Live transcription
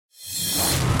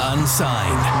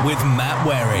Unsigned with Matt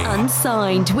Wherry.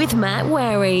 Unsigned with Matt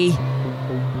Wherry.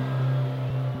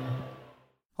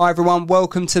 Hi everyone,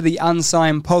 welcome to the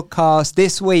Unsigned podcast.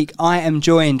 This week I am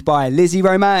joined by Lizzie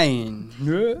Romaine.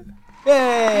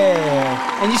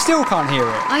 Yeah, and you still can't hear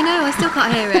it. I know, I still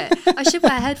can't hear it. I should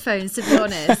wear headphones, to be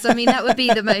honest. I mean, that would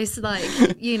be the most,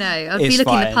 I'd be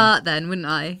looking the part then, wouldn't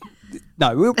I?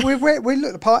 No, we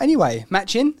look the part anyway.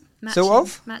 Matching. Sort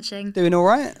of. Matching. Doing all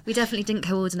right? We definitely didn't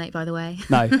coordinate, by the way.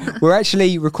 No. We're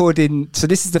actually recording, so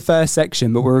this is the first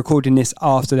section, but we're recording this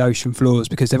after the Ocean Floors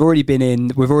because they've already been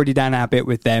in, we've already done our bit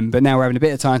with them, but now we're having a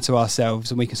bit of time to ourselves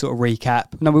and we can sort of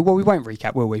recap. No, we won't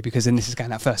recap, will we? Because then this is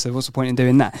going out first, so what's the point in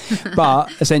doing that?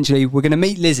 But essentially, we're going to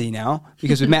meet Lizzie now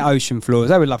because we've met Ocean Floors.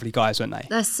 They were lovely guys, weren't they?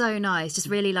 They're so nice, just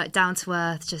really down to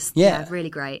earth, really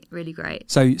great, really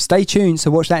great. So stay tuned to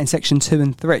watch that in section 2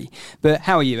 and 3. But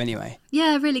how are you anyway?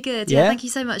 Yeah, really good. Yeah, thank you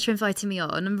so much for inviting me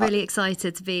on. I'm really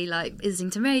excited to be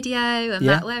Islington Radio and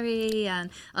Matt Wherry and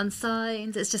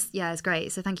Unsigned. It's just, it's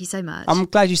great. So thank you so much. I'm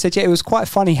glad you said it was quite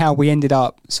funny how we ended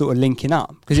up sort of linking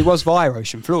up because it was via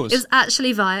Ocean Floors. It was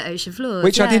actually via Ocean Floors.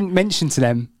 Which I didn't mention to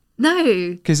them. No,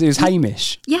 because it was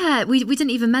Hamish. Yeah, we didn't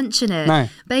even mention it. No.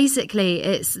 Basically,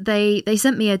 it's they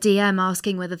sent me a DM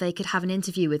asking whether they could have an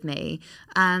interview with me,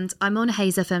 and I'm on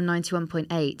Hayes FM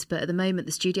 91.8, but at the moment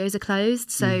the studios are closed,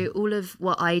 so all of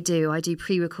what I do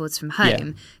pre-records from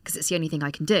home because it's the only thing I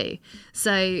can do.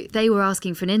 So they were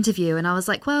asking for an interview, and I was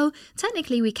like, well,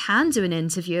 technically we can do an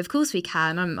interview. Of course we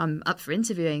can. I'm up for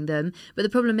interviewing them, but the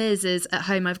problem is at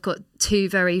home I've got 2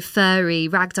 very furry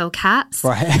ragdoll cats,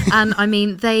 right? And I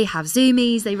mean they have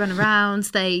zoomies, they run around,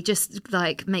 they just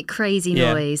make crazy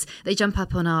noise. They jump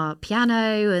up on our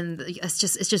piano and it's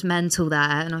just mental there.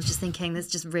 And I was just thinking this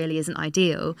just really isn't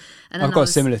ideal. And I've got a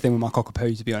similar thing with my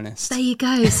cockapoo, to be honest. There you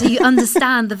go. So you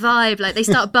understand the vibe. They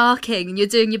start barking and you're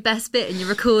doing your best bit and you're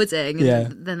recording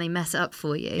and then they mess it up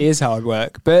for you. It is hard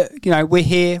work. But, we're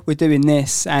here, we're doing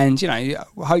this and,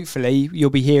 hopefully you'll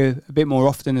be here a bit more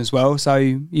often as well. So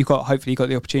you've hopefully got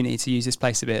the opportunity to use this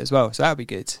place a bit as well. So that'll be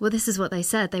good. Well, this is what they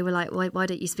said. They were like, why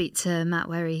don't you speak to Matt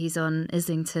Wherry? He's on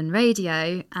Islington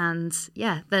Radio. And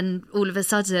then all of a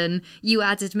sudden you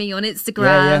added me on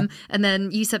Instagram and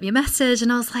then you sent me a message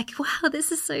and I was like, wow,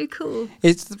 this is so cool.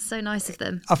 It's so nice of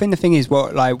them. I think the thing is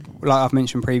what like I've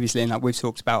mentioned previously and we've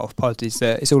talked about off pod is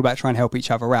that it's all about trying to help each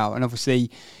other out. And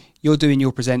obviously you're doing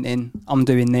your presenting, I'm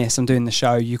doing this, I'm doing the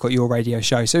show, you've got your radio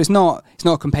show. So it's not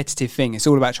a competitive thing. It's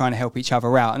all about trying to help each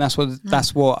other out. And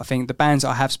that's what I think the bands that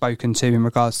I have spoken to in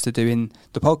regards to doing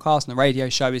the podcast and the radio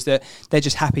show is that they're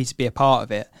just happy to be a part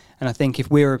of it. And I think if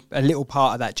we're a little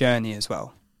part of that journey as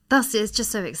well. It's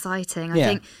just so exciting. I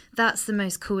think that's the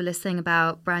most coolest thing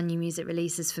about brand new music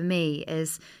releases for me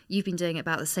is you've been doing it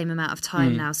about the same amount of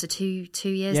time now. So 2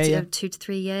 years, 2 to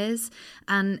 3 years.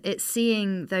 And it's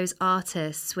seeing those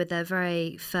artists with their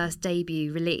very first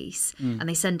debut release and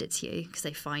they send it to you because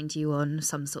they find you on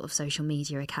some sort of social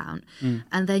media account.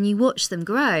 And then you watch them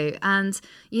grow. And,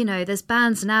 there's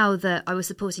bands now that I was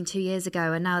supporting 2 years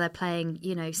ago and now they're playing,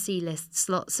 C-list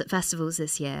slots at festivals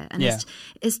this year. And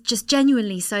it's just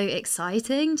genuinely so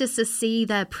exciting just to see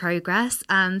their progress.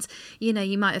 And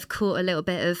you might have caught a little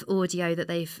bit of audio that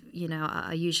they've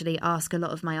I usually ask a lot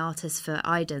of my artists for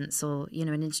idents or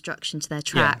an introduction to their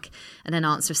track and then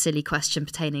answer a silly question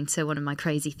pertaining to one of my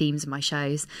crazy themes of my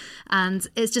shows. And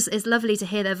it's lovely to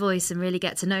hear their voice and really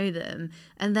get to know them.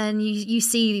 And then you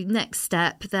see next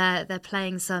step they're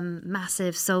playing some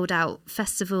massive sold out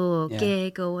festival or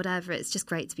gig or whatever. It's just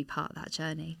great to be part of that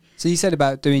journey. So you said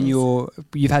about doing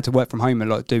you've had to work from home a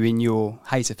lot doing your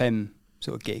Hayes FM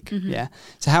sort of gig.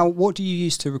 So what do you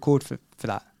use to record for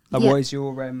that? What is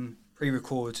your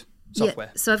pre-record software?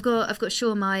 So I've got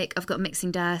Shure mic, I've got a mixing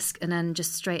desk, and then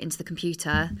just straight into the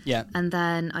computer. And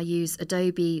then I use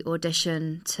Adobe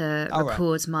Audition to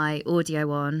record my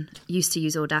audio on. Used to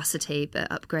use Audacity, but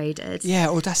upgraded. Yeah,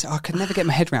 Audacity. I could never get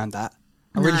my head around that.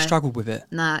 I really struggled with it.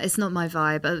 Nah, it's not my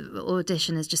vibe.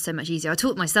 Audition is just so much easier. I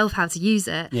taught myself how to use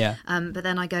it. But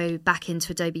then I go back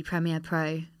into Adobe Premiere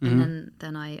Pro and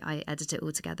then I edit it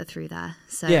all together through there.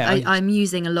 So I'm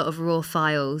using a lot of raw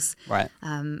files, right?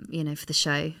 For the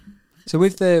show. So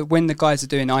when the guys are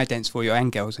doing idents for you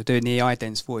and girls are doing the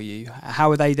idents for you,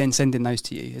 how are they then sending those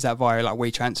to you? Is that via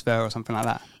WeTransfer or something like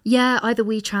that? Yeah, either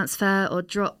WeTransfer or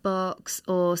Dropbox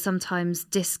or sometimes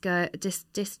Disco.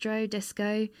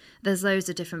 There's loads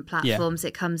of different platforms.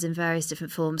 It comes in various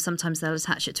different forms. Sometimes they'll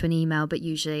attach it to an email, but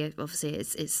usually, obviously,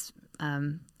 it's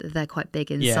they're quite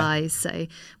big in size, so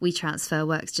WeTransfer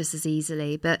works just as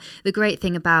easily. But the great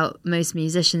thing about most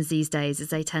musicians these days is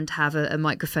they tend to have a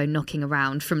microphone knocking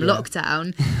around from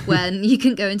lockdown when you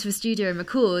can go into a studio and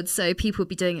record, so people will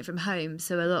be doing it from home.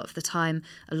 So a lot of the time,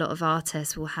 a lot of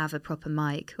artists will have a proper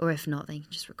mic, or if not, they can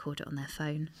just record it on their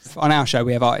phone. On our show,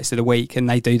 we have Artists of the Week, and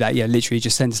they do that, literally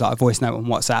just send us like a voice note on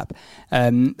WhatsApp.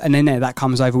 And then that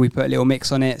comes over, we put a little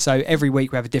mix on it. So every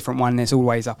week we have a different one, and it's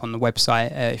always up on the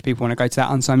website. If people want to go to that,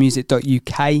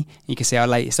 unsignedmusic.uk, you can see our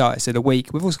latest Artists of the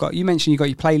Week. We've also got, you mentioned you got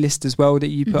your playlist as well that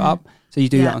you put up. So you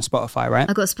do that on Spotify, right?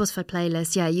 I've got a Spotify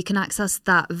playlist, you can access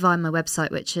that via my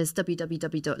website, which is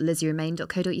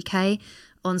www.lizzieremain.co.uk.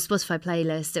 On Spotify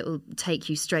playlist, it will take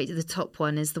you straight to the top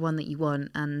one is the one that you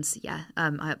want. And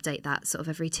I update that sort of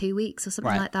every 2 weeks or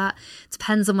something like that.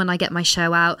 Depends on when I get my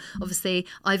show out. Obviously,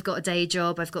 I've got a day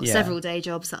job. I've got several day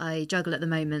jobs that I juggle at the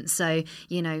moment. So,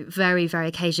 very, very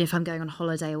occasionally, if I'm going on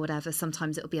holiday or whatever,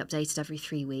 sometimes it'll be updated every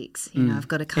 3 weeks. I've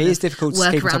got to kind of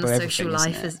work around social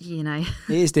life, as you know.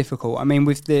 It is difficult. I mean,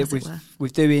 with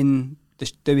doing the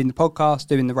podcast,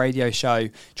 doing the radio show,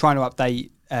 trying to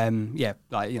update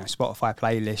Spotify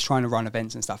playlist, trying to run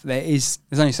events and stuff. There's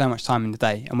only so much time in the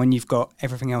day, and when you've got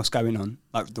everything else going on,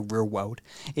 like the real world,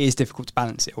 it is difficult to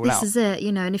balance it all out. This is it,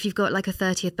 and if you've got like a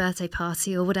 30th birthday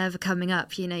party or whatever coming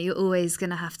up, you're always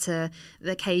going to have to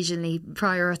occasionally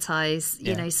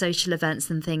prioritise, social events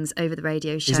and things over the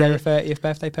radio show. Is there a 30th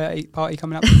birthday party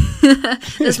coming up?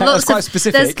 That's quite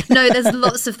specific. There's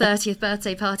lots of 30th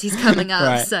birthday parties coming up,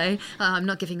 right. So I'm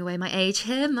not giving away my age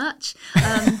here much.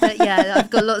 But I've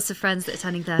got lots of friends that are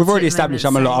turning 30. We've already established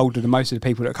I'm a lot older than most of the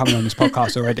people that are coming on this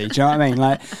podcast already. Do you know what I mean?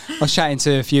 Like, I was chatting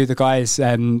to a few of the guys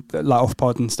like off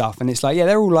pod and stuff, and it's like,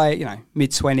 they're all like,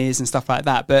 mid-20s and stuff like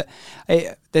that. But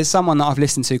there's someone that I've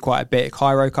listened to quite a bit,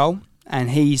 Cairo Cole, and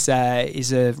he's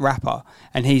a rapper,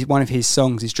 and one of his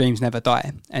songs is Dreams Never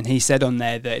Die, and he said on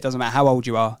there that it doesn't matter how old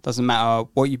you are, doesn't matter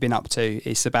what you've been up to,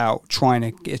 it's about trying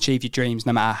to achieve your dreams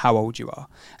no matter how old you are.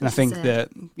 And I think that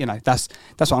that's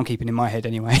what I'm keeping in my head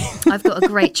anyway. I've got a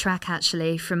great track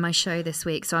actually from my show this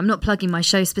week, so I'm not plugging my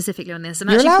show specifically on this. I'm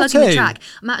actually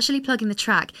plugging the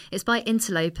track. It's by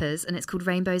Interlopers, and it's called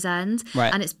Rainbow's End,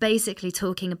 right. And it's basically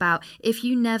talking about if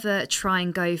you never try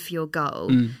and go for your goal,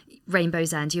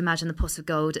 Rainbow's End, you imagine the pot of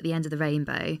gold at the end of the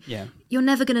rainbow. Yeah. You're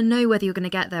never going to know whether you're going to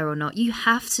get there or not. You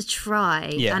have to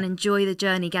try and enjoy the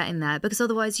journey getting there, because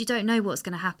otherwise you don't know what's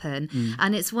going to happen.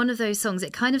 And it's one of those songs,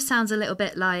 it kind of sounds a little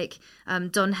bit like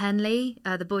Don Henley,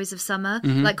 The Boys of Summer,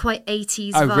 like quite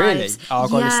 80s vibes. Really? Oh,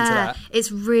 I've got to listen to that.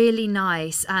 It's really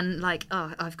nice, and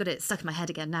I've got it stuck in my head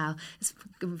again now. It's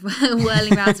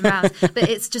whirling round and round. But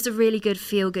it's just a really good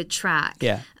feel-good track.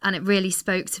 Yeah. And it really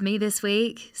spoke to me this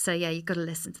week. So you've got to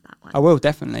listen to that one. I will,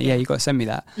 definitely. Yeah, you've got to send me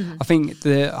that. I think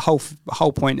the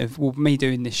whole point of me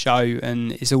doing this show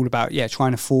and it's all about trying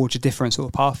to forge a different sort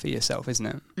of path for yourself, isn't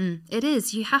it? It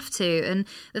is. You have to. And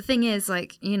the thing is,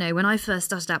 when I first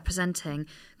started out presenting,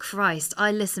 Christ,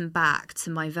 I listened back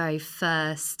to my very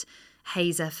first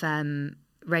Hayes FM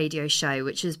radio show,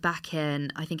 which was back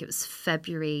in, I think it was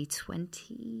February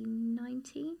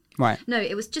 2019. Right. No,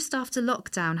 it was just after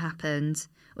lockdown happened.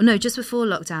 Well, no, just before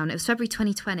lockdown. It was February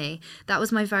 2020. That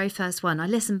was my very first one. I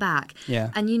listened back.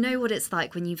 Yeah. And you know what it's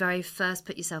like when you very first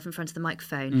put yourself in front of the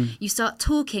microphone. You start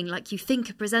talking like you think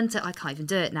a presenter... I can't even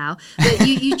do it now. But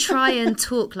you try and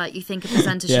talk like you think a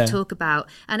presenter should talk about.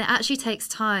 And it actually takes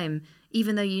time,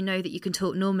 even though you know that you can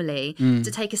talk normally,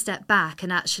 to take a step back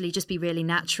and actually just be really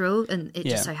natural. And it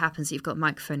just so happens that you've got a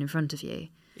microphone in front of you.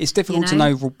 It's difficult to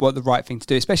know what the right thing to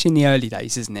do, especially in the early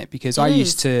days, isn't it? Because I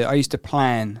used to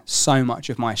plan so much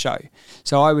of my show.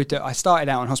 So I started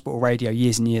out on hospital radio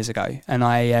years and years ago, and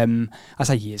I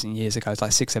say years and years ago, it's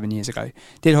like 6-7 years ago.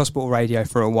 Did hospital radio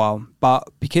for a while,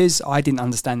 but because I didn't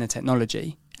understand the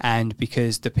technology, and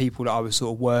because the people that I was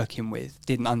sort of working with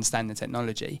didn't understand the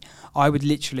technology, I would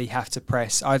literally have to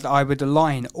press, I would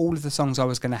align all of the songs I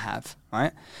was going to have,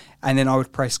 right? And then I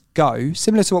would press go,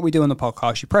 similar to what we do on the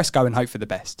podcast. You press go and hope for the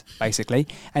best, basically.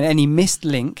 And any missed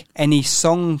link, any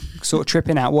song sort of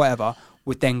tripping out, whatever,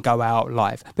 would then go out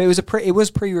live. But it was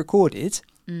pre-recorded,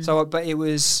 but it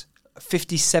was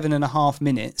 57.5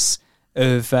 minutes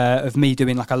of me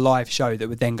doing like a live show that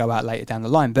would then go out later down the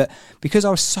line. But because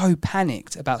I was so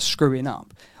panicked about screwing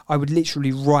up, I would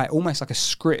literally write almost like a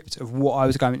script of what I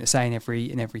was going to say in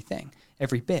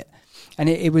every bit. And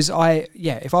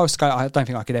if I was to go, I don't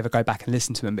think I could ever go back and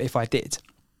listen to them. But if I did,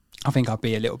 I think I'd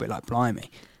be a little bit like, blimey.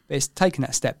 But it's taking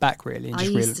that step back, really. And I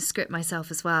used to script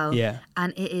myself as well. Yeah.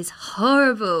 And it is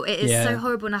horrible. It is so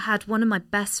horrible. And I had one of my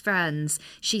best friends,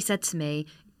 she said to me,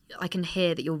 I can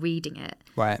hear that you're reading it.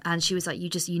 Right. And she was like,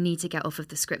 you need to get off of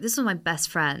the script. This was my best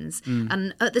friends.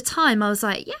 And at the time I was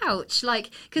like, ouch,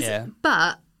 like,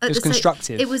 but it was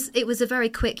constructive. It was a very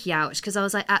quick youch, because I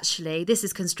was like, actually, this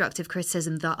is constructive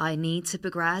criticism that I need to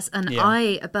progress. And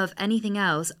I, above anything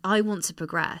else, I want to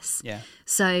progress. Yeah.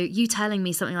 So you telling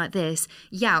me something like this,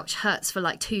 youch, hurts for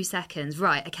like 2 seconds.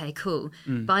 Right, okay, cool.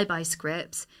 Bye-bye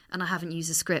script. And I haven't used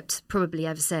a script probably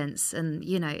ever since. And,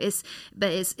 you know, it's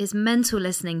mental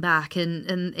listening back.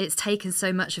 And it's taken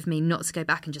so much of me not to go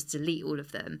back and just delete all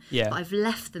of them. Yeah. But I've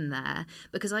left them there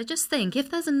because I just think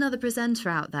if there's another presenter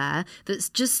out there that's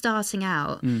just starting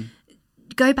out,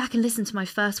 go back and listen to my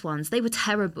first ones. They were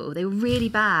terrible. They were really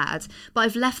bad. But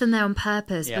I've left them there on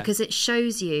purpose because it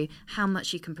shows you how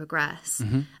much you can progress.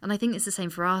 And I think it's the same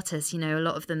for artists. You know, a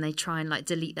lot of them, they try and like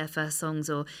delete their first songs,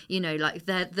 or, you know, like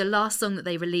the last song that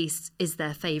they released is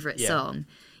their favourite song.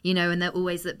 You know, and they'll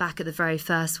always look back at the very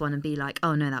first one and be like,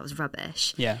 oh no, that was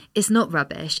rubbish. Yeah. It's not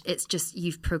rubbish. It's just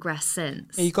you've progressed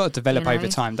since. You've got to develop over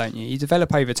time, don't you? You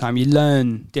develop over time. You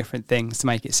learn different things to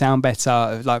make it sound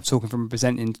better. Like talking from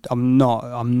presenting, I'm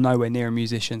nowhere near a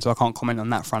musician, so I can't comment on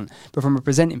that front. But from a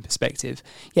presenting perspective,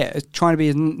 trying to be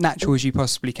as natural as you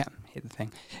possibly can. Hit the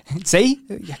thing. See?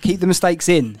 Keep the mistakes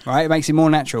in, right? It makes it more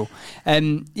natural.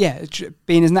 Being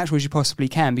as natural as you possibly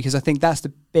can, because I think that's the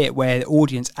bit where the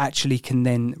audience actually can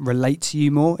then relate to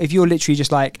you more. If you're literally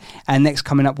just like, and next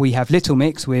coming up we have Little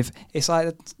Mix with, it's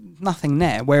like nothing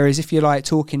there. Whereas if you're like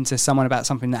talking to someone about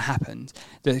something that happened,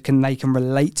 they can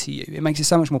relate to you. It makes it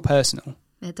so much more personal.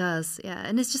 It does, yeah.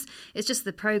 And it's just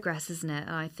the progress, isn't it?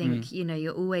 And I think, you know,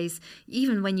 you're always,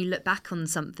 even when you look back on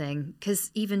something, because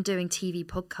even doing TV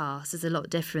podcasts is a lot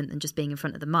different than just being in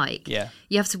front of the mic. Yeah.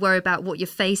 You have to worry about what your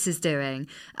face is doing.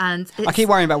 And I keep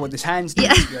worrying about what this hand's doing,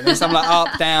 to be honest. I'm like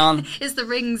up, down. It's the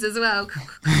rings as well.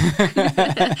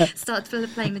 Start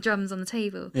playing the drums on the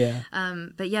table. Yeah.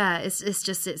 But yeah,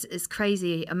 it's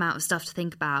crazy amount of stuff to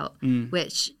think about,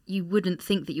 which you wouldn't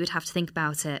think that you would have to think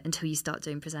about it until you start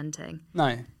doing presenting.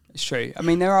 No, it's true. I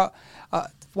mean, there are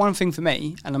one thing for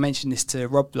me, and I mentioned this to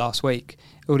Rob last week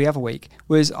or the other week,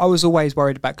 was I was always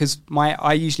worried about, because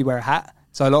I usually wear a hat,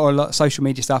 so a lot of social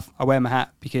media stuff, I wear my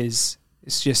hat because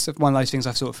it's just one of those things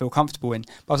I sort of feel comfortable in.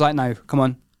 But I was like, no, come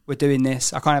on, we're doing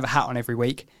this. I can't have a hat on every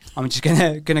week. I'm just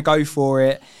gonna go for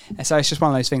it. And so it's just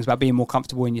one of those things about being more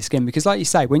comfortable in your skin, because like you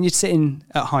say, when you're sitting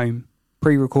at home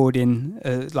pre-recording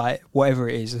like whatever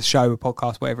it is, a show, a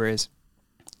podcast, whatever it is,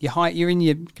 you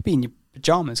could be in your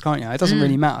pajamas, can't you? It doesn't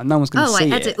really matter. No one's going to see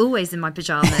it. I edit always in my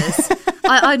pajamas.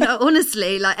 I know,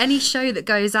 honestly, like any show that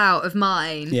goes out of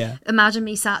mine, imagine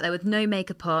me sat there with no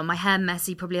makeup on, my hair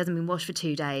messy, probably hasn't been washed for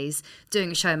 2 days, doing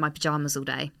a show in my pajamas all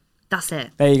day. That's it.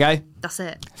 There you go. That's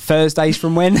it. Thursdays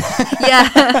from when?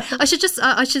 I should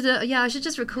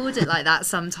just record it like that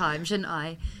sometime, shouldn't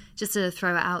I? Just to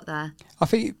throw it out there. I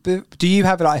think, do you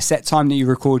have like a set time that you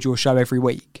record your show every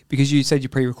week? Because you said you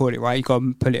pre-record it, right? You got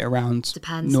to put it around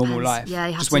normal life. Yeah,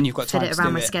 you have just to when you've got time fit it to around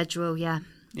do my schedule. Yeah,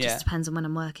 just depends on when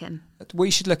I'm working. What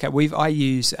you should look at, I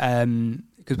use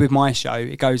because with my show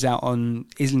it goes out on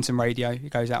Islington Radio,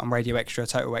 it goes out on Radio Extra,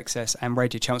 Total Excess, and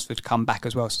Radio Chelmsford to come back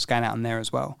as well. So it's going out on there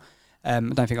as well. I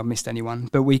don't think I've missed anyone,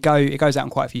 but it goes out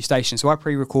on quite a few stations. So I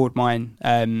pre-record mine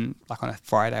like on a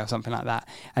Friday or something like that,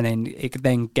 and then it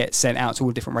then gets sent out to all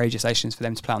the different radio stations for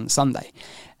them to play on the Sunday,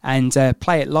 and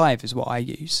Play It Live is what I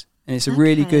use, and it's a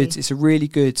really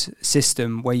good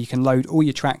system where you can load all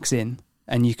your tracks in,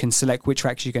 and you can select which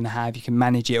tracks you're going to have. You can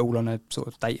manage it all on a sort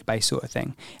of database sort of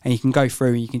thing, and you can go through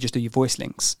and you can just do your voice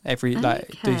links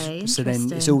so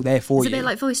then it's all there for you. It's a bit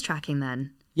like voice tracking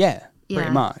then. Yeah,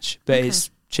 pretty much, but it's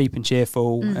cheap and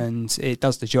cheerful, and it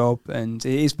does the job, and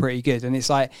it is pretty good. And it's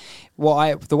like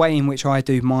the way in which I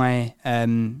do my show,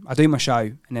 and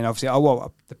then obviously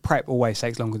the prep always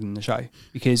takes longer than the show,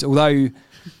 because although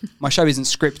my show isn't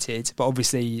scripted, but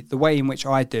obviously the way in which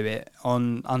I do it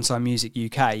on Unsigned Music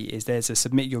UK is there's a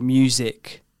submit your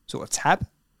music sort of tab,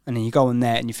 and then you go on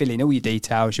there and you fill in all your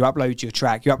details, you upload your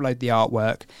track, you upload the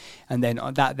artwork, and then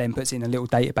that then puts it in a little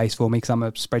database for me, because I'm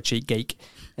a spreadsheet geek,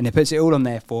 and it puts it all on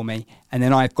there for me. And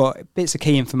then I've got bits of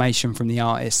key information from the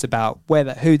artists about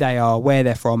who they are, where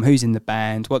they're from, who's in the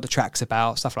band, what the track's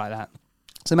about, stuff like that.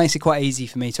 So it makes it quite easy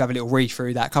for me to have a little read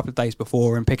through that a couple of days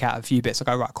before and pick out a few bits. I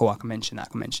go, right, cool, I can mention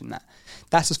that.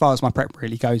 That's as far as my prep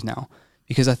really goes now,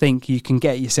 because I think you can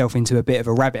get yourself into a bit of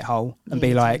a rabbit hole and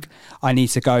be like, I need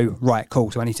to go, right, cool,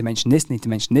 so I need to mention this, need to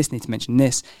mention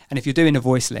this. And if you're doing a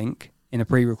voice link in a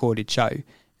pre-recorded show,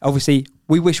 obviously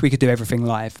we wish we could do everything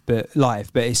live, but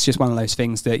it's just one of those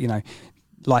things that, you know,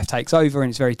 life takes over and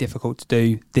it's very difficult to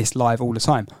do this live all the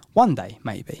time. One day,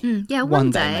 maybe.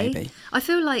 One day, maybe. I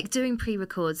feel like doing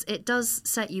pre-records, it does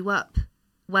set you up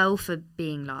well for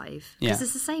being live, because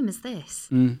it's the same as this.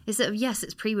 Is that, yes,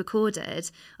 it's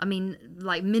pre-recorded. I mean,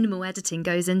 like, minimal editing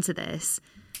goes into this,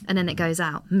 and then it goes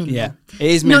out. Minimal. Yeah, it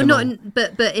is minimal.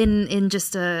 But in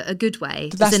just a good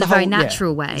way. That's in a very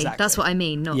natural way. Exactly. That's what I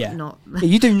mean. Not.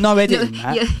 You do no editing,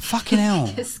 Matt. Fucking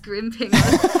hell. You're scrimping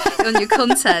on your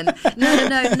content.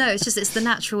 No. It's the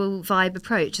natural vibe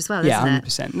approach as well, isn't it?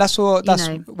 100%. That's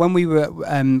when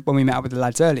we met up with the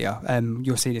lads earlier.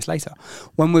 You'll see this later.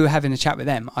 When we were having a chat with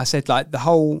them, I said, like, they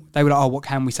were like, oh, what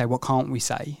can we say? What can't we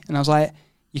say? And I was like,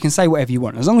 you can say whatever you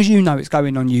want. As long as you know it's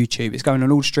going on YouTube, it's going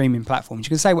on all streaming platforms, you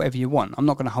can say whatever you want. I'm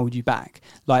not going to hold you back.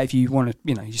 Like, if you want to,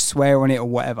 you swear on it or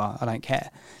whatever, I don't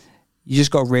care. You just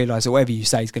got to realise that whatever you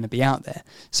say is going to be out there.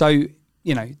 So,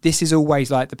 this is always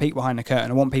like the peek behind the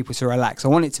curtain. I want people to relax. I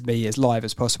want it to be as live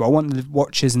as possible. I want the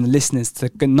watchers and the listeners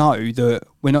to know that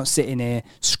we're not sitting here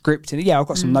scripting. Yeah, I've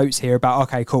got some notes here about,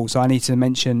 okay, cool, so I need to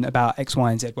mention about X,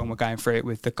 Y, and Z when we're going through it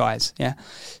with the guys. Yeah,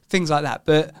 things like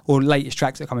that. Or latest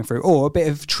tracks that are coming through, or a bit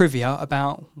of trivia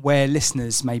about where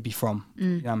listeners may be from. You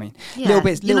know what I mean? Yeah.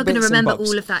 You're not going to remember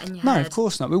all of that in your head. No, of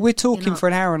course not. But we're talking for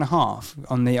an hour and a half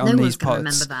on these pods. No one's going to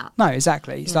remember that. No,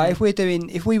 exactly. So if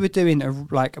we were doing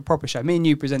a proper show, me and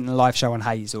you presenting a live show on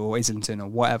Hayes or Islington or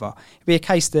whatever, it'd be a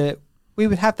case that we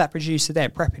would have that producer there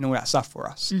prepping all that stuff for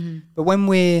us. But when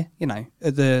we're,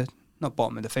 at the not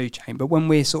bottom of the food chain, but when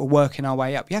we're sort of working our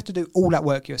way up, you have to do all that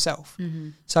work yourself.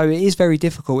 So it is very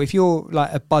difficult. If you're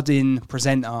like a budding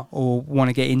presenter or want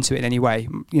to get into it in any way,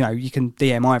 you can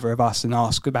DM either of us and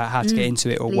ask about how to get into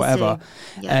it or whatever.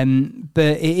 Yeah.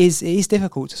 But it is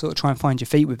difficult to sort of try and find your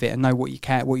feet with it and know what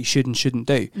you should and shouldn't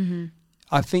do.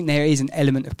 I think there is an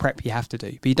element of prep you have to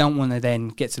do, but you don't want to then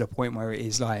get to the point where it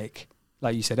is like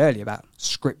you said earlier about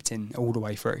scripting all the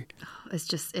way through.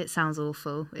 It sounds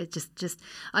awful. It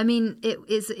I mean,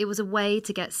 it was a way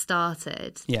to get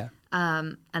started. Yeah.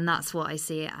 And that's what I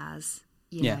see it as,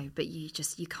 but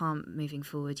you can't moving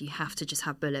forward. You have to just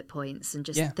have bullet points and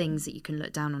just things that you can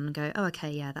look down on and go, oh,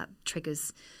 okay, yeah, that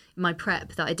triggers my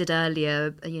prep that I did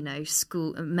earlier,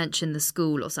 school, mention the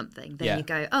school or something. Then you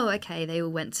go, oh, okay, they all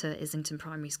went to Islington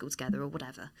Primary School together or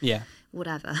whatever. Yeah.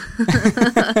 Whatever.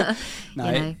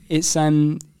 No, it's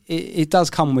it does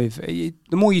come with, the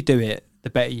more you do it, the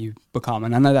better you become.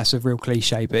 And I know that's a real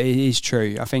cliche, but it is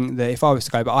true. I think that if I was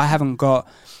to go, but I haven't got,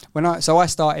 I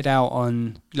started out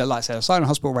on, like I said, I started on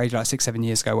hospital radio like 6-7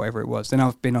 years ago, whatever it was. Then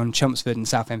I've been on Chelmsford and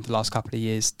Southend for the last couple of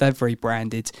years. They're very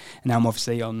branded. And now I'm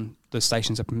obviously on the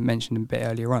stations I mentioned a bit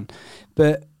earlier on.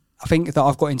 But I think that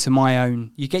I've got into my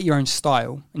own, you get your own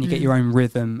style and you get your own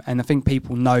rhythm. And I think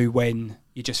people know when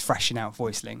you're just thrashing out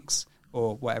voice links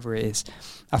or whatever it is.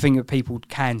 I think that people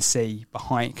can see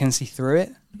through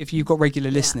it. If you've got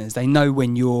regular listeners, they know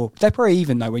they probably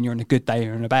even know when you're on a good day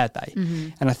or on a bad day.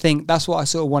 And I think that's what I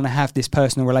sort of want to have, this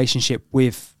personal relationship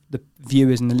with the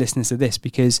viewers and the listeners of this,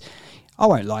 because I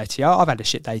won't lie to you, I've had a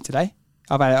shit day today.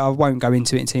 I won't go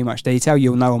into it in too much detail.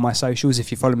 You'll know on my socials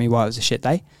if you follow me why it was a shit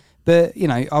day. But,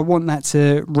 I want that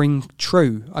to ring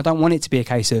true. I don't want it to be a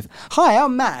case of, hi,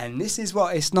 I'm Matt, and this is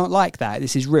what, it's not like that.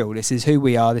 This is real. This is who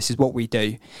we are. This is what we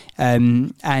do.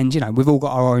 And, we've all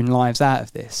got our own lives out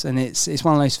of this. And it's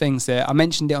one of those things that I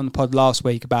mentioned it on the pod last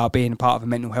week about being a part of a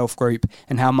mental health group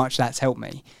and how much that's helped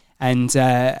me. And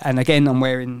again,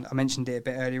 I mentioned it a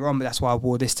bit earlier on, but that's why I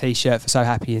wore this T-shirt for So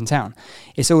Happy in Town.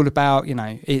 It's all about,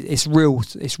 it's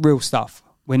real stuff.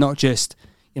 We're not just,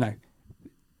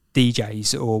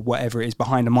 DJs or whatever it is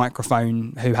behind a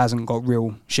microphone who hasn't got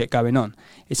real shit going on.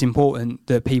 It's important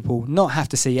that people not have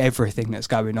to see everything that's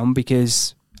going on,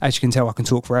 because as you can tell, I can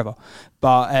talk forever.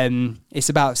 But it's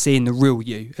about seeing the real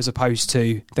you as opposed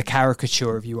to the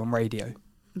caricature of you on radio.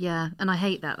 Yeah, and I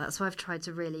hate that. That's why I've tried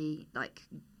to really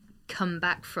come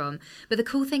back from. But the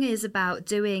cool thing is about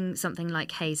doing something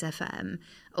like Hayes FM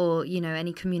or,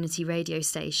 any community radio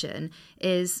station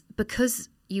is because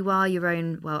you are your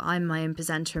own, I'm my own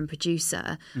presenter and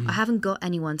producer. I haven't got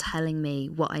anyone telling me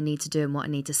what I need to do and what I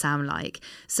need to sound like.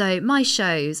 So my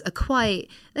shows are quite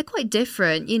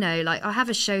different. I have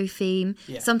a show theme.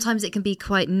 Yeah. Sometimes it can be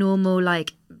quite normal,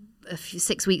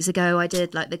 6 weeks ago I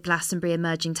did the Glastonbury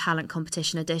Emerging Talent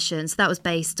Competition edition, so that was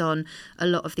based on a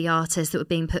lot of the artists that were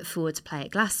being put forward to play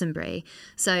at Glastonbury,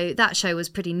 so that show was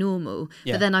pretty normal.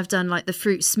 But then I've done the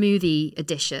fruit smoothie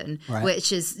edition,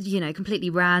 which is completely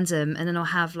random, and then I'll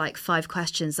have 5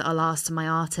 questions that I'll ask to my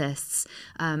artists,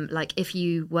 if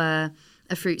you were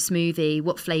a fruit smoothie,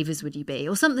 what flavours would you be?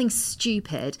 Or something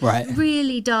stupid,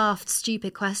 really daft,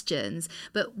 stupid questions.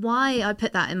 But why I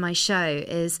put that in my show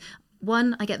is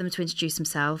one, I get them to introduce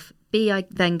themselves. B, I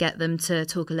then get them to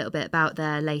talk a little bit about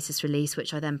their latest release,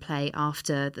 which I then play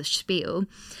after the spiel.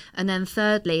 And then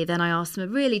thirdly, then I ask them a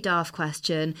really daft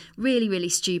question, really, really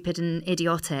stupid and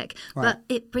idiotic, but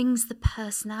it brings the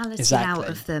personality out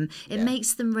of them. It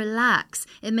makes them relax.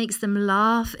 It makes them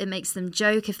laugh. It makes them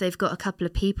joke if they've got a couple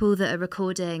of people that are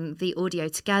recording the audio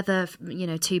together,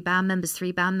 2 band members,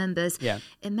 3 band members. Yeah.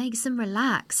 It makes them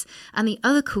relax. And the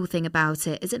other cool thing about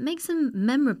it is it makes them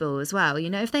memorable as well.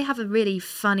 If they have a really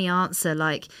funny answer,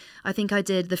 like I think I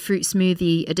did the fruit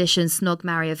smoothie edition, snog,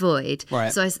 marry, avoid.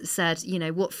 Right. So I said,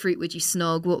 what fruit would you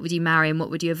snog, what would you marry, and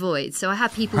what would you avoid? So I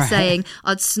had people saying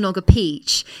I'd snog a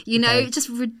peach, just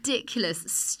ridiculous,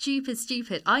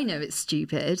 stupid. I know it's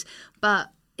stupid,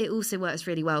 but it also works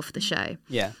really well for the show.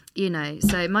 Yeah.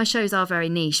 So my shows are very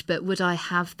niche, but would I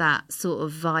have that sort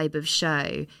of vibe of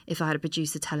show if I had a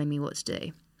producer telling me what to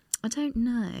do? I don't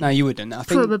know. No, you wouldn't. I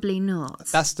think probably not.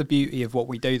 That's the beauty of what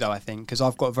we do, though, I think, because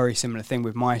I've got a very similar thing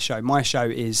with my show. My show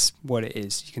is what it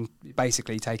is. You can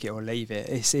basically take it or leave it.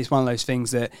 It's one of those things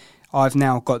that I've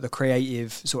now got the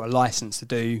creative sort of license to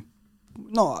do.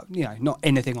 Not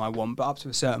anything I want, but up to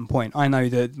a certain point. I know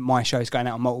that my show is going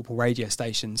out on multiple radio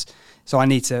stations, so I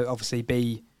need to obviously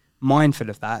be mindful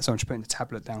of that. So I'm just putting the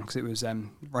tablet down because it was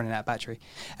running out of battery.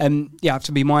 I have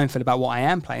to be mindful about what I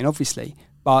am playing, obviously.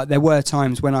 But there were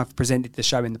times when I've presented the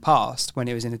show in the past when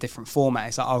it was in a different format.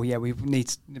 It's like, we need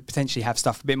to potentially have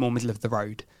stuff a bit more middle of the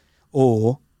road,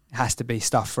 or it has to be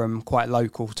stuff from quite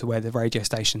local to where the radio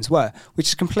stations were, which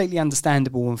is completely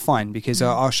understandable and fine, because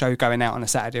our show going out on a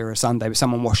Saturday or a Sunday with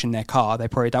someone washing their car, they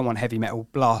probably don't want heavy metal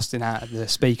blasting out of the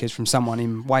speakers from someone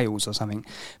in Wales or something.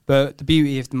 But the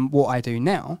beauty of what I do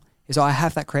now is I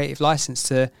have that creative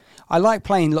license I like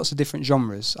playing lots of different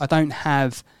genres. I don't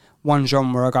have one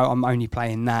genre I go, I'm only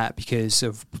playing that because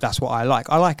of that's what I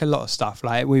like. I like a lot of stuff.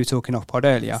 Like we were talking off pod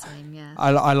earlier. Same, yeah.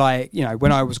 I like,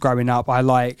 when I was growing up, I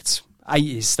liked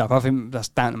 80s stuff. I think that's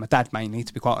down to my dad mainly,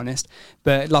 to be quite honest.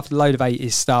 But loved a load of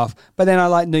 80s stuff. But then I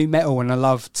liked new metal, and I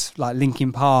loved like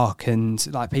Linkin Park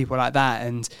and like people like that.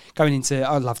 And going into,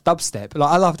 I loved dubstep. Like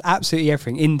I loved absolutely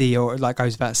everything. Indie, or like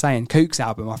goes without saying, Kook's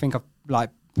album. I think I've like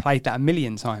played that a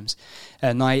million times,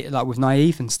 like with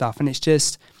Naive and stuff. And it's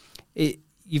just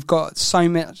you've got so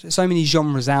many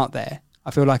genres out there.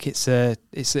 I feel like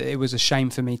it was a shame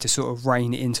for me to sort of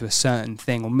rein it into a certain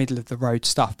thing or middle of the road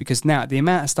stuff, because now the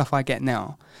amount of stuff I get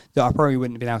now that I probably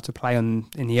wouldn't have been able to play on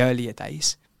in the earlier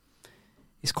days,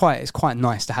 it's quite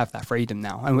nice to have that freedom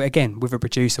now. And again, with a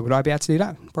producer, would I be able to do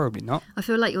that? Probably not. I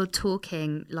feel like you're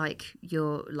talking like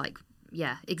you're like.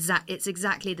 Yeah, it's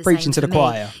exactly the Preaching same to for the me.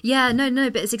 choir. Yeah, no,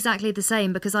 but it's exactly the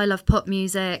same, because I love pop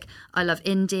music, I love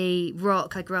indie,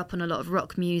 rock. I grew up on a lot of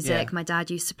rock music. Yeah. My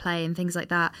dad used to play and things like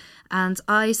that. And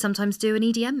I sometimes do an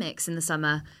EDM mix in the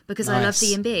summer because I love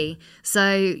D&B.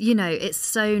 So, it's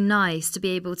so nice to be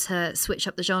able to switch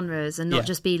up the genres and not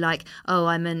just be like, oh,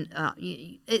 I'm an...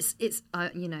 obviously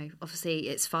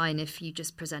it's fine if you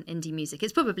just present indie music.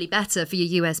 It's probably better for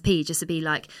your USP just to be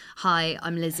like, hi,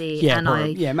 I'm Lizzie and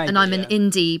I'm an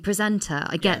indie presenter.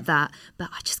 I get that, but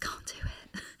I just can't do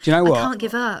it. Do you know what? I can't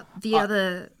give up the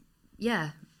other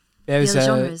There's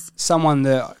genres. Someone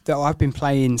that I've been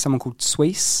playing, someone called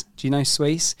Swiss. Do you know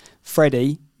Swiss?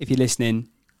 Freddie, if you're listening,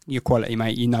 you're quality,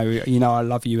 mate. You know I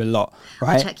love you a lot,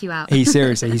 right? I'll check you out.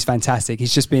 He's fantastic.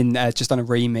 He's just been just done a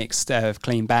remix of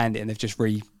Clean Bandit, and they've just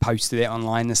reposted it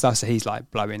online and stuff, so he's like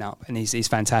blowing up, and he's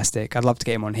fantastic. I'd love to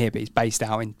get him on here, but he's based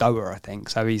out in Doha, I think,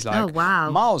 so he's like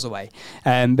miles away.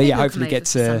 But yeah, hopefully get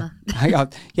to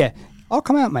I'll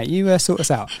come out, mate. You sort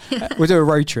us out. We'll do a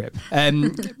road trip.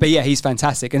 But yeah, he's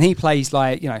fantastic, and he plays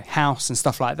like house and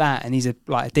stuff like that. And he's a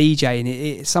DJ,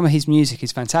 and some of his music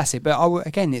is fantastic. But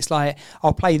it's like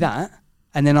I'll play that,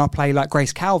 and then I'll play like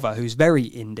Grace Calver, who's very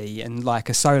indie and like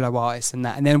a solo artist and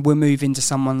that. And then we'll move into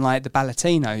someone like the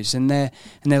Ballatinos, and they're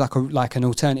like an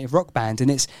alternative rock band,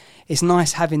 and it's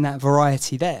nice having that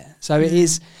variety there. So it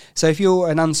is. So if you're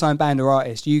an unsigned band or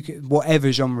artist,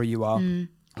 whatever genre you are.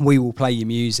 We will play your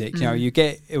music.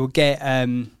 It will get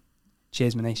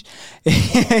cheers, Manish.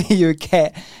 You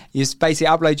basically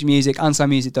upload your music,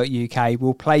 unsignedmusic.uk.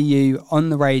 We'll play you on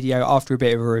the radio after a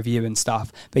bit of a review and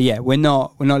stuff. But yeah, we're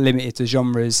not limited to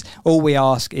genres. All we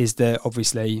ask is that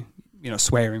obviously you're not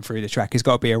swearing through the track. It's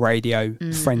got to be a radio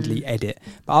friendly edit.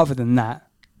 But other than that,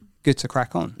 good to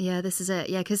crack on. Yeah, this is it.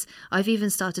 Yeah, because I've even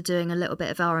started doing a little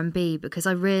bit of R&B because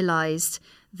I realised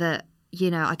that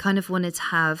I kind of wanted to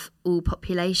have all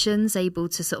populations able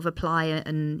to sort of apply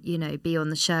and, be on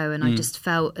the show. And I just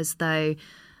felt as though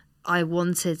I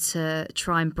wanted to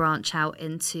try and branch out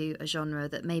into a genre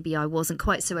that maybe I wasn't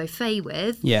quite so au fait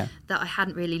with, that I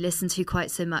hadn't really listened to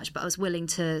quite so much, but I was willing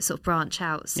to sort of branch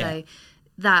out. So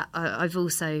that I've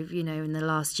also, in the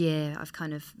last year, I've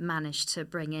kind of managed to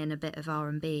bring in a bit of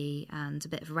R&B and a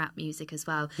bit of rap music as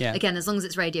well. Yeah. Again, as long as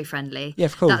it's radio friendly. Yeah,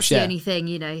 of course. That's the only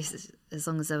thing, as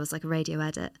long as there was like a radio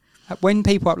edit. When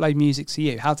people upload music to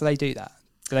you, how do they do that?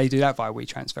 Do they do that via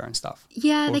WeTransfer and stuff?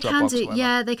 Yeah, they can do.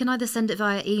 Yeah, they can either send it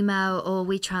via email or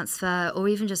WeTransfer, or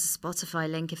even just a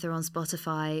Spotify link if they're on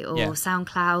Spotify, or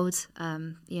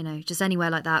SoundCloud, just anywhere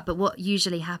like that. But what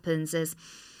usually happens is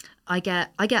I get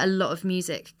a lot of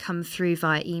music come through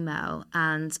via email,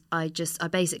 and I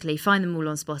basically find them all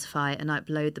on Spotify and I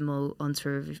upload them all onto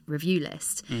a review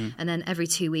list. And then every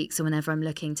 2 weeks, or whenever I'm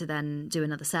looking to then do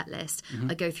another set list,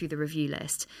 I go through the review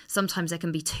list. Sometimes there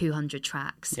can be 200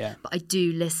 tracks, but I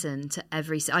do listen to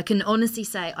I can honestly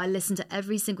say I listen to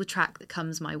every single track that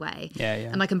comes my way.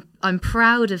 And I'm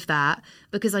proud of that,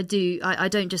 because I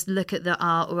don't just look at the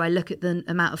art, or I look at the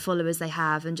amount of followers they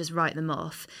have and just write them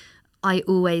off. I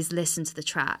always listen to the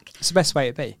track. It's the best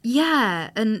way to be. Yeah.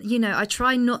 And, I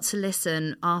try not to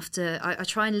listen after... I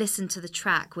try and listen to the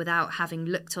track without having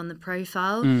looked on the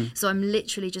profile. So I'm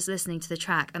literally just listening to the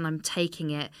track and I'm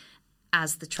taking it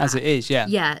as the track. As it is, yeah.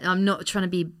 Yeah. I'm not trying to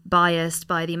be biased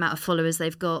by the amount of followers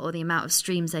they've got or the amount of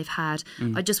streams they've had.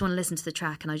 I just want to listen to the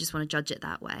track and I just want to judge it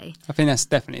that way. I think that's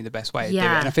definitely the best way to do it.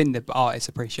 And I think the artists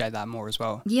appreciate that more as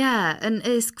well. Yeah. And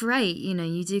it's great.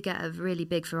 You do get a really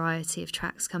big variety of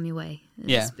tracks come your way.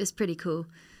 It's pretty cool.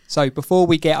 So before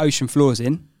we get Ocean Floors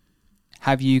in,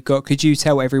 could you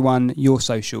tell everyone your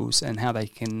socials and how they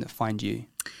can find you?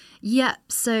 Yeah,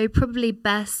 so probably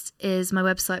best is my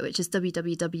website, which is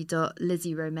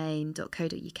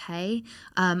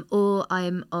www.lizzieromain.co.uk, or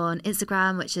I'm on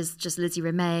Instagram, which is just Lizzie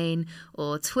Romain,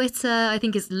 or Twitter, I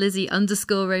think it's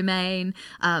Lizzie_Romain,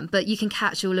 but you can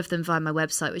catch all of them via my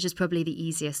website, which is probably the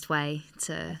easiest way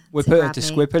to We'll put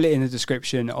it in the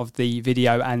description of the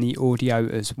video and the audio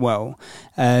as well.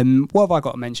 What have I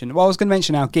got to mention? Well, I was going to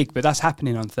mention our gig, but that's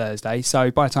happening on Thursday, so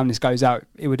by the time this goes out,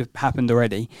 it would have happened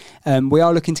already. We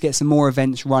are looking to get some more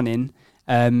events running.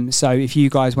 So if you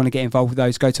guys want to get involved with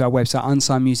those, go to our website,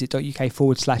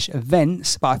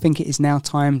 unsignedmusic.uk/events. But I think it is now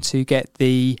time to get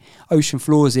the Ocean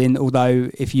Floors in, although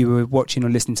if you were watching or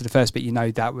listening to the first bit,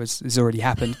 that has already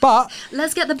happened. But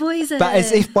let's get the boys in. But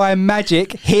as if by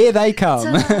magic, here they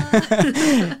come.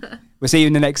 We'll see you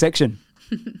in the next section.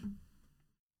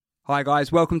 Hi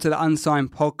guys, welcome to the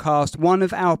Unsigned podcast. One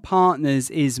of our partners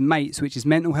is Mates, which is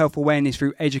mental health awareness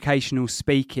through educational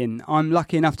speaking. I'm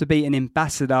lucky enough to be an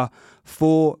ambassador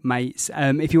for Mates.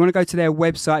 If you want to go to their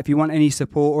website, if you want any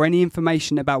support or any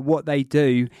information about what they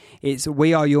do, it's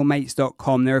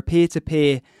weareyourmates.com. They're a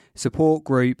peer-to-peer support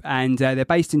group, and they're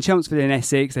based in Chelmsford in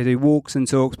Essex. They do walks and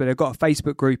talks, but they've got a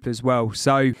Facebook group as well.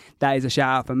 So that is a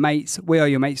shout out for Mates,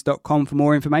 weareyourmates.com for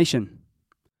more information.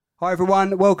 Hi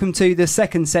everyone, welcome to the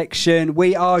second section.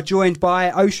 We are joined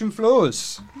by Ocean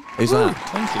Floors. Who's that?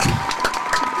 Thank you.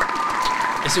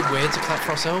 Is it weird to clap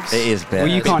for ourselves? It is. Well,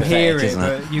 you can't hear it,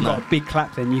 but you've got a big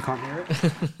clap then, you can't hear it.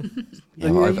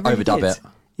 Overdub it.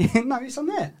 Yeah, no, it's on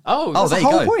there. Oh, that's there the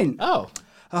you whole go. point. Oh.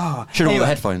 Should have all the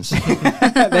headphones.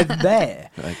 They're there.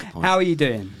 Good point. How are you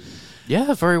doing?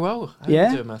 Yeah, very well. How are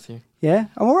you doing, Matthew? Yeah,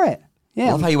 I'm all right. Yeah,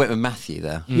 I love how you went with Matthew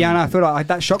there. Yeah, and I feel like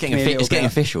that shocked me a little It's getting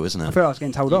bit. official, isn't it? I feel like I was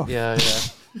getting told off. Yeah.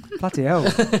 Bloody hell.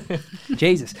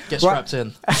 Jesus. Get strapped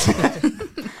in.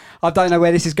 I don't know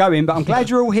where this is going, but I'm glad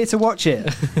you're all here to watch it.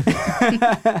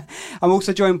 I'm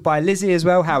also joined by Lizzie as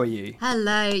well. How are you?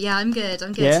 Hello. Yeah, I'm good.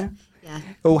 Yeah? Yeah.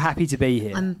 All happy to be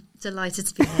here. I'm delighted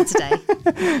to be here today.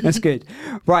 That's good.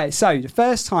 Right, so the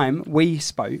first time we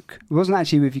spoke, it wasn't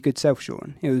actually with your good self,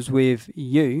 Sean. It was with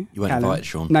you. You weren't Callum. invited,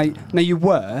 Sean. No, you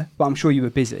were, but I'm sure you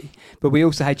were busy. But we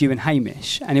also had you and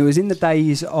Hamish, and it was in the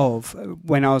days of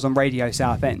when I was on Radio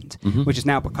Southend, which has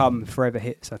now become Forever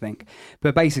Hits, I think.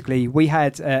 But basically, we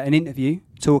had an interview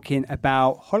talking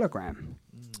about Hologram.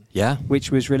 Yeah.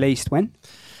 Which was released when?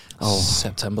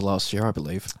 September last year, I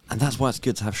believe. And that's why it's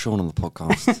good to have Sean on the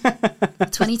podcast.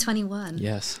 2021.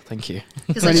 Yes, thank you.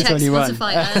 Because I checked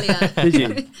Spotify earlier. Did you?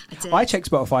 I did. I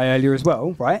checked Spotify earlier as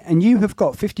well, right? And you have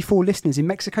got 54 listeners in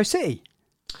Mexico City.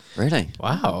 Really?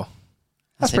 Wow.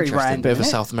 That's pretty random. Bit of a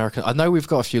South American. I know we've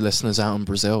got a few listeners out in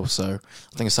Brazil, so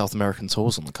I think a South American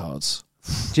tour's on the cards.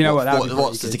 Do you know what?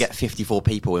 What's to get 54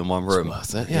 people in one room?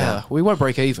 It's worth it. Yeah. We won't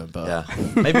break even, but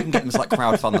maybe we can get them to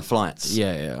crowdfund the flights.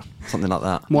 Yeah. Something like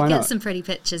that. Why Get not? some pretty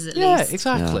pictures at least. Yeah,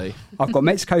 exactly. Yeah. I've got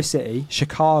Mexico City,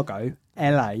 Chicago,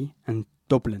 LA, and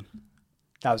Dublin.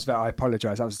 I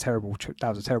apologise. That was a terrible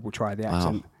try of the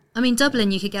accent. I mean,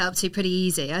 Dublin you could get up to pretty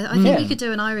easy. I think you could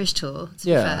do an Irish tour, to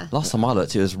be fair. Last time I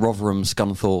looked, it was Rotherham,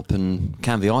 Scunthorpe and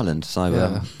Canvey Island.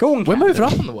 So go on, we're moving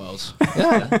up in the world.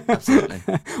 yeah, absolutely.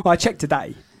 Well, I checked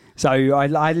today. So I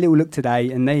had a little look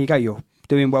today, and there you go. You're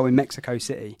doing well in Mexico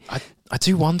City. I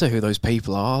do wonder who those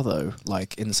people are, though,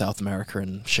 like in South America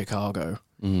and Chicago.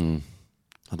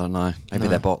 I don't know. Maybe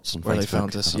they're bots on Where Facebook. they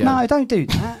found us, No, don't do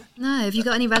that. No, have you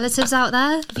got any relatives out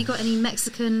there? Have you got any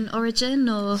Mexican origin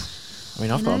or... I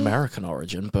mean, I've got American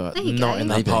origin, but There you not go. in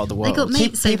that Maybe. part of the world. They got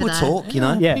mates People over there. talk, you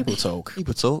know. Yeah. People talk.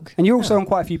 People talk. And you're also on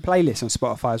quite a few playlists on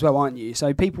Spotify as well, aren't you?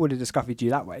 So people would have discovered you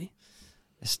that way.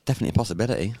 It's definitely a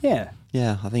possibility. Yeah.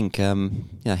 Yeah, I think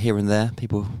here and there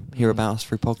people hear about us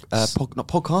through not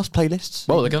podcast playlists.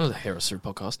 Well, they're going to hear us through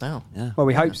podcast now. Yeah. Well,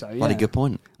 we hope so. Yeah. Bloody good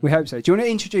point. We hope so. Do you want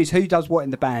to introduce who does what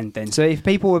in the band then? So if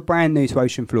people were brand new to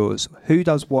Ocean Floors, who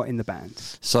does what in the band?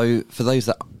 So for those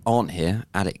that aren't here,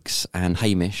 Alex and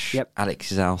Hamish. Yep.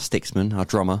 Alex is our sticksman, our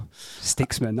drummer.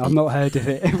 Sticksman. I've not heard of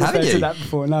it. Referred you? to that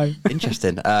before, no.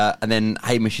 Interesting. And then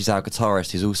Hamish is our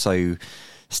guitarist, who's also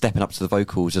stepping up to the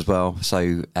vocals as well.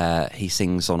 So he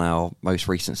sings on our most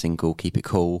recent single, Keep It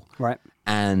Cool. Right.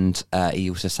 And he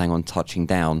also sang on Touching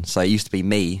Down. So it used to be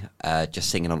me just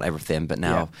singing on everything, but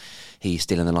now he's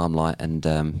still in the limelight and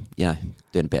doing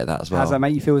a bit of that as well. How does that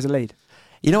make you feel as a lead?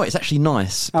 You know what? It's actually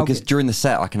nice because good. during the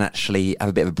set I can actually have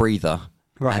a bit of a breather.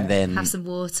 Right. And then Have some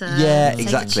water. yeah, take a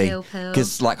exactly. chill pill.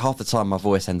 Because like half the time my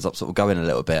voice ends up sort of going a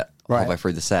little bit halfway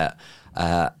through the set,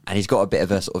 and he's got a bit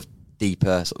of a sort of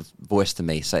deeper sort of voice to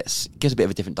me, so it gives a bit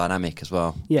of a different dynamic as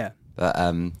well. Yeah. But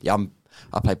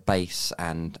I play bass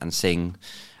and sing,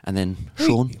 and then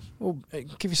Sean. Well,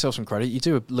 give yourself some credit. You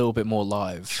do a little bit more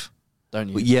live, don't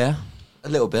you? Yeah, a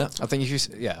little bit. I think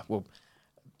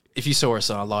if you saw us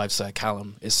on our live set,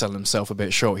 Callum is selling himself a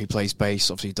bit short. He plays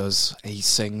bass, obviously he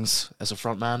sings as a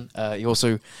frontman. He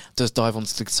also does dive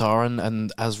onto the guitar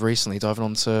and as recently diving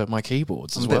onto my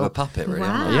keyboards as I'm a well. bit of a puppet, really.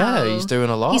 Wow. Aren't I? Yeah, he's doing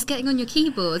a lot. He's getting on your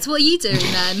keyboards. What are you doing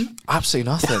then?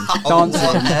 Absolutely nothing. Oh,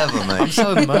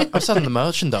 whatever, mate. I'm selling the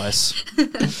merchandise.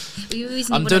 You always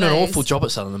need I'm one doing of an those. awful job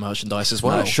at selling the merchandise as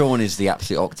well. Sean is the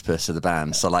absolute octopus of the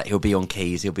band. So like he'll be on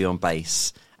keys, he'll be on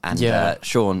bass. And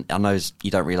Sean, I know you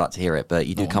don't really like to hear it, but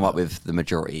you do come up with the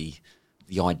majority,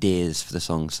 the ideas for the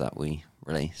songs that we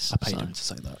release. I paid him to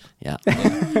say that.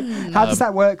 Yeah. How does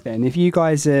that work then? If you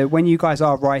guys, when you guys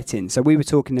are writing, so we were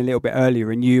talking a little bit earlier,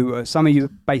 and some of you are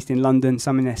based in London,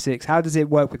 some in Essex. How does it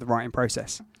work with the writing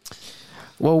process?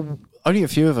 Well, only a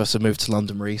few of us have moved to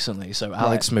London recently. So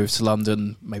Alex moved to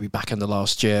London maybe back in the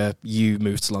last year. You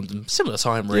moved to London similar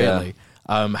time, really.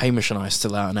 Hamish and I are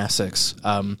still out in Essex.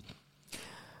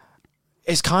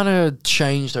 It's kind of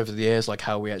changed over the years, like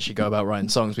how we actually go about writing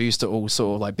songs. We used to all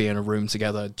sort of like be in a room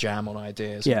together, jam on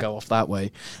ideas, and go off that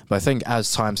way. But I think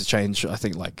as times have changed, I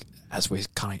think like as we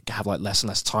kind of have like less and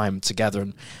less time together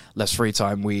and less free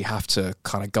time, we have to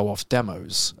kind of go off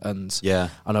demos. And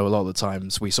I know a lot of the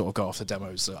times we sort of go off the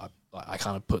demos that I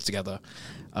kind of put together.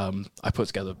 I put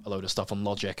together a load of stuff on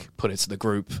Logic, put it to the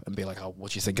group, and be like, "Oh,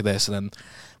 what do you think of this?" And then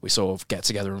we sort of get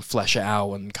together and flesh it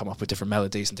out and come up with different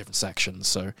melodies and different sections.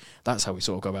 So that's how we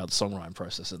sort of go about the songwriting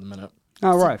process at the minute.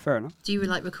 Oh, right, fair enough. Do you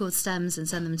like record stems and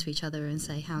send them to each other and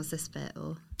say, "How's this bit?"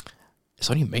 Or it's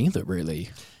only me that really.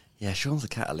 Yeah, Sean's a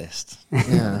catalyst.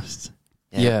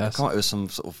 Yeah. I come up with some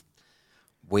sort of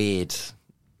weird,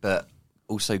 but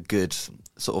also good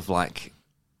sort of like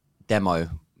demo,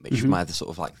 which might have the sort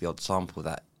of like the odd sample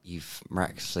that you've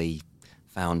miraculously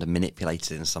found and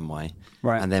manipulated in some way.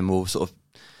 Right. And then we'll sort of,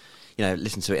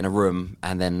 listen to it in a room,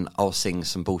 and then I'll sing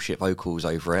some bullshit vocals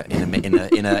over it in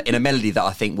a melody that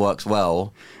I think works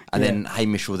well, and then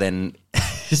Hamish will then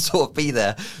sort of be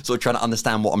there, sort of trying to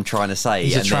understand what I'm trying to say.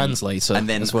 He's a translator, and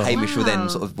then as well. Hamish will then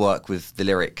sort of work with the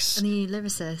lyrics. and the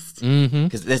lyricist.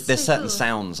 Because there's So certain cool.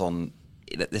 sounds on.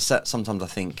 Sometimes I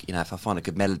think if I find a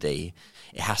good melody,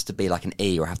 it has to be like an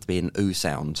E or have to be an oo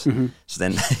sound. So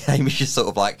then Hamish is sort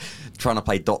of like trying to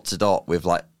play dot to dot with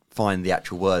like find the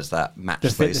actual words that match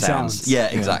Just fit those the sounds. Yeah,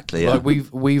 exactly. Yeah. Like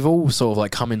we've all sort of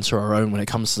like come into our own when it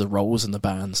comes to the roles in the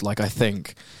bands. Like I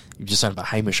think you just said about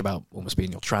Hamish about almost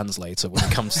being your translator when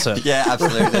it comes to Yeah,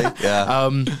 absolutely.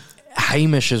 Yeah.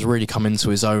 Hamish has really come into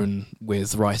his own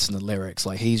with writing the lyrics.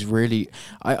 Like he's really,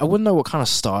 I wouldn't know what kind of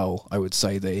style I would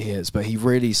say that he is, but he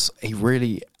really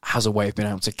has a way of being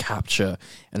able to capture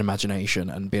an imagination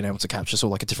and being able to capture sort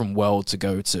of like a different world to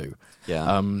go to.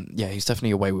 Yeah. He's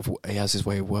definitely he has his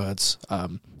way of words.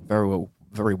 Very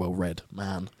well read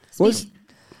man. Was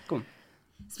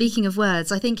Speaking of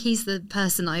words, I think he's the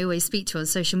person I always speak to on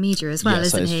social media as well,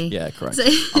 isn't he? Yeah, correct.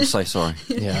 I'm so sorry.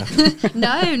 Yeah.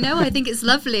 No, I think it's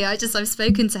lovely. I've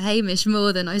spoken to Hamish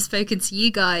more than I've spoken to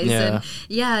you guys.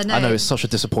 Yeah. And no. I know, it's such a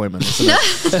disappointment, isn't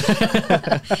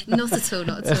it? Not at all.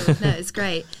 No, it's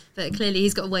great. But clearly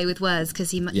he's got away with words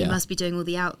because he must be doing all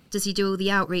the does he do all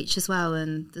the outreach as well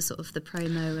and the sort of the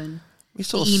promo and We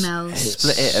sort the of emails?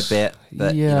 split it a bit,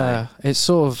 but it's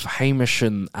sort of Hamish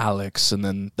and Alex, and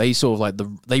then they sort of like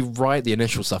they write the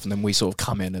initial stuff, and then we sort of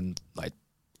come in and like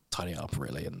tidy it up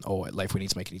really, and like if we need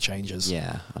to make any changes.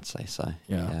 Yeah, I'd say so.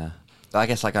 Yeah. But I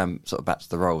guess like I'm sort of back to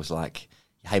the roles. Like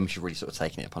Hamish is really sort of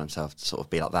taking it upon himself to sort of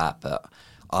be like that, but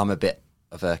I'm a bit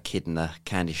of a kid in a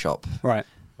candy shop, right?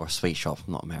 Or a sweet shop.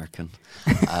 I'm not American.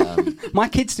 My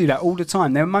kids do that all the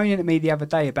time. They were moaning at me the other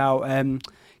day about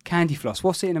candy floss.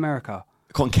 What's it in America?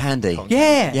 Cotton candy.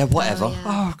 Yeah, whatever.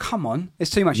 Oh, come on.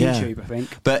 It's too much YouTube, I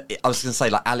think. But I was going to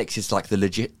say, like, Alex is like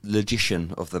the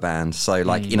logician of the band. So,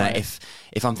 like, you know, if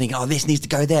I'm thinking, oh, this needs to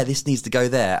go there, this needs to go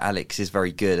there, Alex is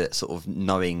very good at sort of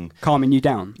knowing... Calming you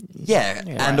down. Yeah,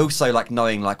 and also, like,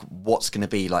 knowing, like, what's going to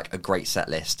be, like, a great set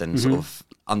list and sort of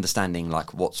understanding,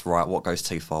 like, what's right, what goes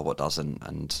too far, what doesn't,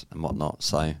 and whatnot.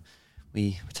 So...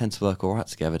 We tend to work all right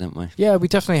together, don't we? Yeah, we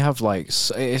definitely have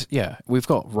we've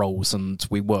got roles and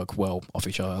we work well off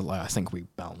each other. Like I think we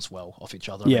bounce well off each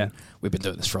other. Yeah, I mean, we've been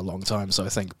doing this for a long time, so I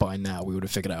think by now we would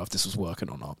have figured out if this was working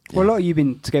or not. Well, a lot of you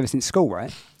been together since school,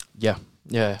 right? Yeah.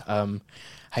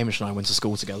 Hamish and I went to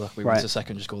school together. We went to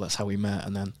secondary school. That's how we met,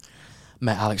 and then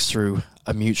met Alex through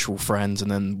a mutual friend, and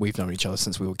then we've known each other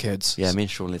since we were kids. Yeah, me and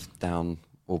Sean lived down,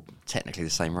 well, technically the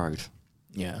same road.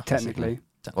 Yeah, technically.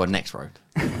 Or next road.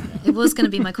 It was going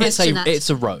to be my question. It's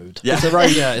a road. Yeah. It's a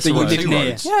road. Yeah, it's a road. Two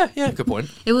roads. Yeah, good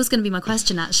point. It was going to be my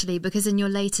question, actually, because in your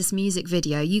latest music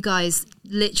video, you guys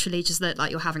literally just look like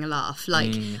you're having a laugh,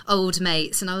 like old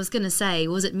mates. And I was going to say,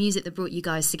 was it music that brought you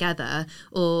guys together,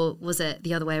 or was it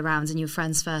the other way around and you were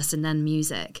friends first and then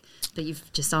music? But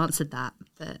you've just answered that.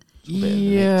 But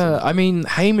yeah, I mean,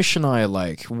 Hamish and I are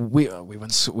like, we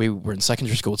were in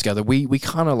secondary school together. We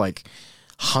kind of like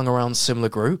hung around similar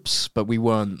groups, but we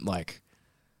weren't like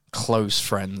close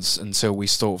friends until we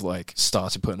sort of like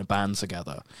started putting a band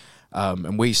together.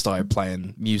 And we started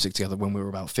playing music together when we were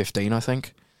about 15, I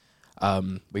think.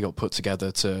 We got put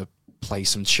together to play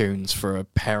some tunes for a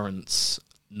parents'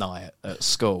 night at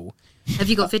school. Have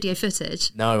you got video footage?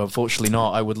 No, unfortunately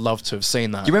not. I would love to have seen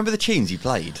that. Do you remember the tunes you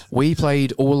played? We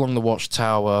played All Along the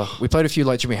Watchtower. We played a few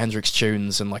like Jimi Hendrix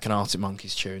tunes and like an Arctic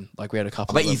Monkeys tune. Like we had a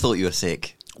couple. I bet you thought you were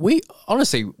sick. We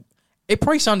honestly, it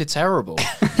probably sounded terrible.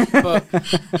 But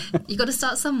you got to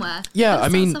start somewhere. Yeah, I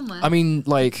mean,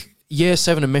 like year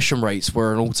 7 admission rates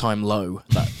were an all-time low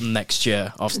that next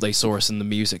year after they saw us in the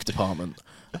music department.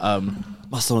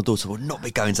 My son or daughter will not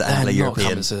be going to Anglo European. Not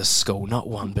coming to the school, not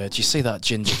one bit. You see that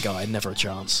ginger guy? Never a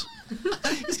chance.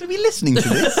 He's going to be listening to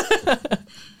this.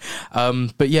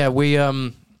 But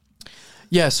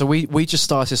yeah, so we just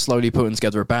started slowly putting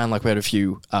together a band. Like we had a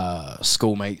few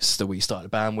schoolmates that we started a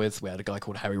band with. We had a guy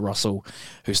called Harry Russell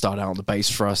who started out on the bass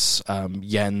for us.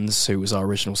 Jens, who was our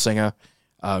original singer.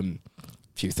 A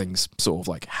few things sort of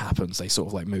like happened. They sort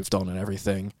of like moved on and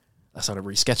everything. That sounded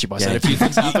really sketchy by saying a few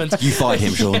things happened. You fight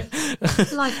him, Sean.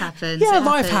 Life happens. Yeah,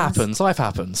 life happens.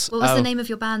 What was the name of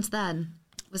your band then?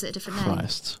 Was it a different name?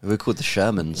 We were called the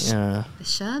Shermans. Yeah. The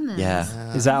Shermans?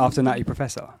 Yeah. Is that after Nutty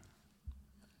Professor?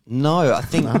 No, I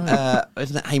think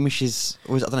isn't it Hamish's?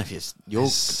 I don't know if it's your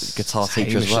guitar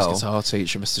teacher as well. Guitar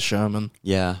teacher, Mr. Sherman.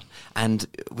 Yeah, and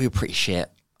we were pretty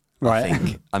shit. Right. I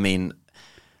think. I mean,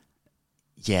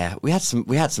 yeah, we had some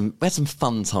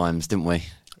fun times, didn't we?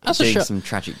 Doing some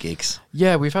tragic gigs.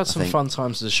 Yeah, we've had some fun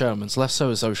times as the Shermans. Less so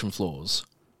as Ocean Floors.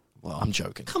 Well, I'm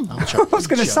joking. Come on. I was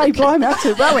going to say, blimey,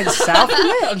 that went south, didn't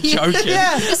it? I'm joking.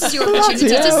 Yeah. This is your opportunity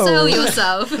to sell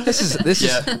yourself. This is.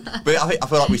 But I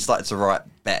feel like we started to write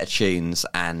better tunes,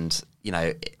 and you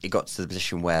know, it got to the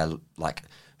position where like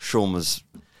Sean was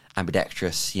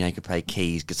ambidextrous. You know, he could play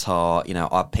keys, guitar. You know,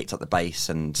 I picked up the bass,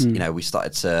 and you know, we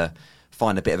started to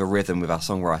find a bit of a rhythm with our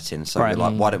songwriting. So we're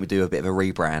like, why don't we do a bit of a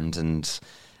rebrand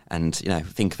and you know,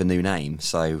 think of a new name.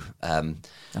 So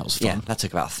that was fun. Yeah, that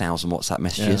took about 1,000 WhatsApp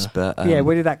messages. Yeah. But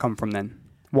where did that come from then?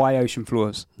 Why Ocean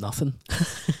Floors? Nothing.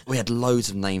 We had loads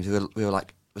of names. We were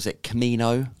like, was it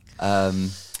Camino?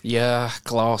 Yeah,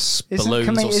 glass balloons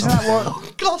or isn't something. that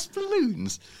what? Glass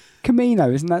balloons.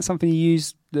 Camino, isn't that something you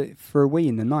use for a wee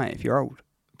in the night if you're old?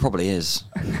 Probably is.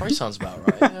 Probably sounds about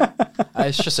right. Yeah.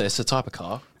 It's a type of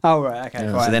car. Oh right, okay.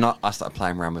 Yeah. Right. So then I started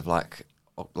playing around with like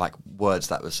words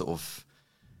that were sort of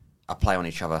I play on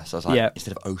each other. So I was like,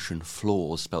 instead of ocean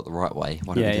floors spelt the right way,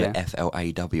 why don't we do it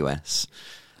FLAWS?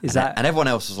 And everyone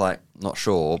else was like, not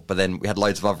sure, but then we had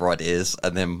loads of other ideas,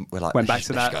 and then we're like, went back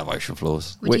to that. Go have ocean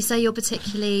floors. Would you say you're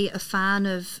particularly a fan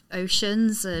of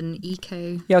oceans and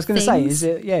eco? Yeah, I was going to say, is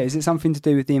it something to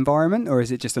do with the environment, or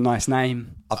is it just a nice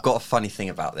name? I've got a funny thing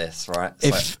about this, right?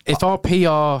 If our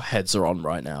PR heads are on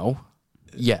right now,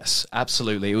 yes,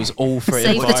 absolutely. It was all for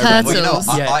Save the environment. turtles.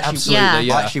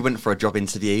 Absolutely. I actually went for a job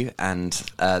interview, and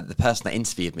the person that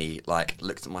interviewed me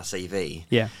looked at my CV,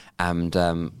 and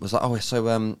was like, "Oh,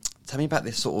 so tell me about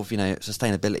this sort of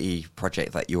sustainability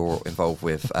project that you're involved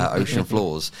with, Ocean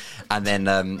Floors." And then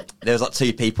there was like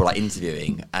 2 people like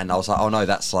interviewing, and I was like, "Oh no,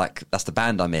 that's the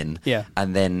band I'm in." Yeah.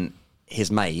 And then his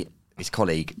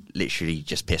colleague literally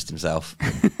just pissed himself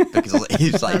because he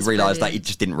realised that he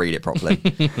just didn't read it properly.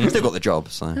 Still got the job,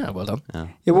 so yeah, well done.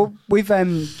 Yeah, well, with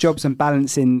jobs and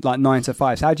balancing like 9 to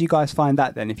 5s, how do you guys find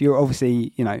that then? If you're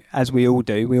obviously, as we all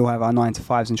do, we all have our 9 to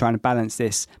 5s and trying to balance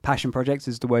this passion project,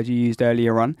 is the word you used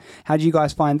earlier on. How do you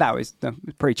guys find that? It's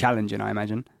pretty challenging, I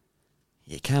imagine.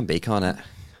 It can be, can't it?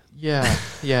 Yeah,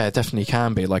 it definitely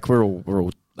can be. Like we're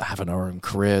all having our own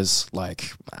careers.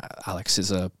 Like Alex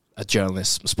is a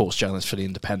journalist, a sports journalist for The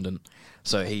Independent.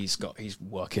 So he's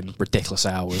working ridiculous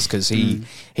hours because he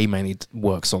mainly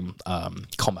works on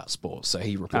combat sports. So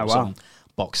he reports on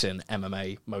boxing,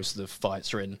 MMA. Most of the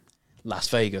fights are in Las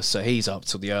Vegas, so he's up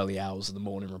till the early hours of the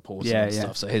morning reporting and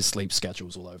stuff. So his sleep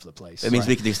schedule's all over the place. It means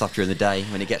we can do stuff during the day.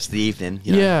 When it gets to the evening,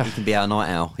 he can be our night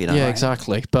owl. Yeah,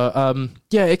 exactly. But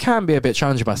it can be a bit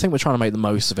challenging. But I think we're trying to make the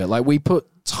most of it. Like we put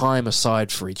time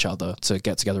aside for each other to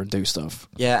get together and do stuff.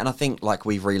 Yeah, and I think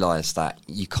we've realised that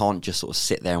you can't just sort of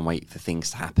sit there and wait for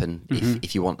things to happen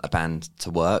if you want a band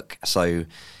to work. So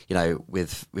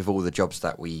with all the jobs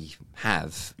that we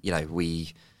have,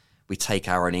 we take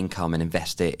our own income and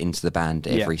invest it into the band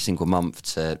every single month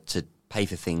to pay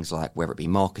for things like whether it be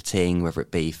marketing, whether it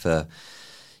be for,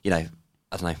 I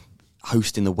don't know,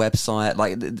 hosting the website.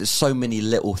 Like there's so many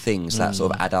little things that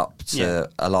sort of add up to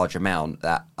a large amount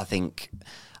that I think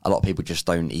a lot of people just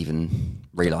don't even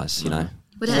realise,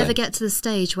 Would it ever get to the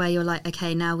stage where you're like,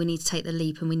 okay, now we need to take the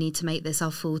leap and we need to make this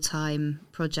our full-time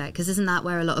project? Because isn't that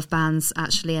where a lot of bands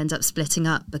actually end up splitting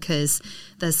up because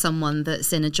there's someone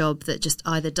that's in a job that just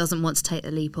either doesn't want to take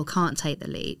the leap or can't take the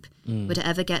leap? Would it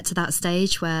ever get to that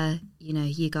stage where,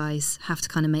 you guys have to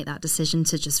kind of make that decision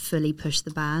to just fully push the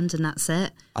band and that's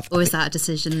it? Or is that a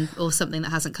decision or something that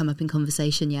hasn't come up in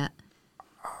conversation yet?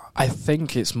 I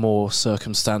think it's more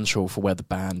circumstantial for where the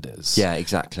band is. Yeah,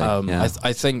 exactly.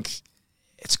 I think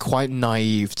it's quite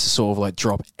naive to sort of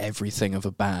drop everything of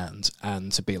a band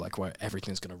and to be like, well,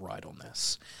 everything's going to ride on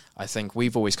this. I think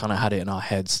we've always kind of had it in our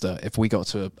heads that if we got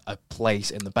to a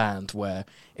place in the band where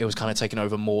it was kind of taking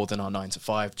over more than our 9 to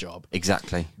 5 job,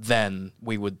 exactly, then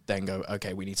we would then go,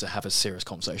 okay, we need to have a serious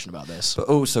conversation about this. But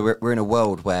also we're in a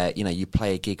world where you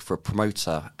play a gig for a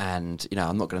promoter, and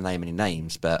I'm not going to name any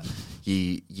names, but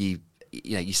you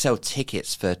sell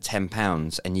tickets for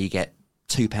 £10 and you get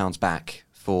 £2 back.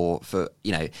 For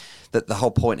the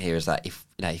whole point here is that if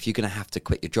you're going to have to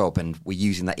quit your job and we're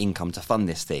using that income to fund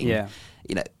this thing,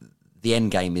 the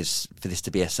end game is for this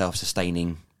to be a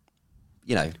self-sustaining,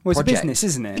 well, it's a business,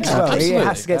 isn't it? Yeah, well, it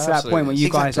has to get to that point where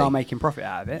you guys are making profit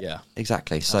out of it. Yeah,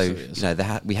 exactly. So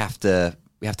we have to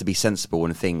be sensible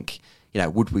and think,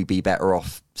 would we be better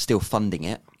off still funding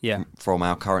it from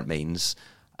our current means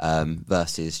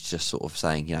versus just sort of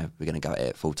saying, we're going to go at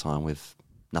it full time with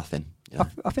nothing. I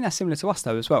think that's similar to us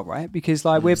though as well, right? Because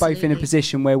we're both in a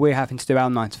position where we're having to do our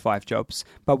 9 to 5 jobs,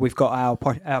 but we've got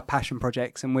our passion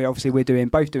projects, and we're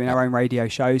both doing our own radio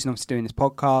shows and obviously doing this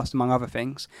podcast among other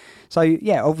things. So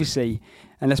yeah, obviously,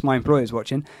 unless my employer's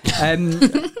watching,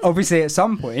 obviously at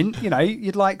some point,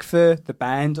 you'd like for the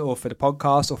band or for the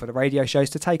podcast or for the radio shows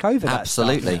to take over that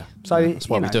Absolutely. stuff. So that's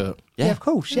why we do it. Yeah, of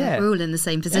course. Yeah, we're all in the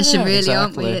same position, really, exactly.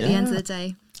 aren't we? At the end of the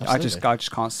day, I just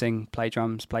can't sing, play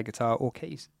drums, play guitar or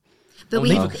keys. But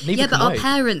but our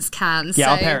parents can. Yeah,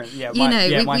 so, our parents. Yeah,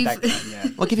 my dad can. Yeah.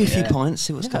 I'll give you a few points.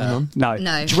 See what's going on. No.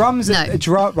 Drums.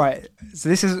 No. Right. So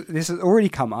this has already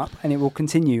come up, and it will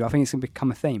continue. I think it's going to become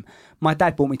a theme. My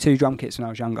dad bought me 2 drum kits when I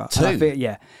was younger.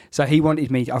 2. So he wanted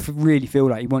me. I really feel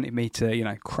like he wanted me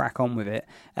to, crack on with it.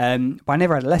 But I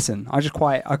never had a lesson. I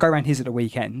go around his at the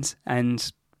weekends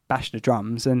and bash the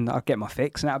drums, and I'd get my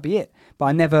fix, and that'd be it. But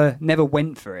I never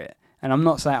went for it. And I'm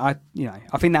not saying I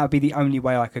think that would be the only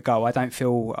way I could go. I don't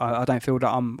feel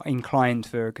that I'm inclined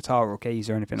for guitar or keys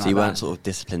or anything like that. So you weren't sort of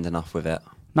disciplined enough with it?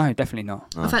 No, definitely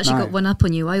not. I've actually got one up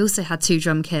on you. I also had 2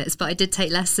 drum kits, but I did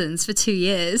take lessons for 2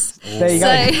 years. There you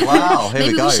go. Wow, here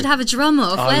maybe we go. We should have a drum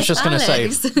off. I was just going to say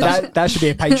that should be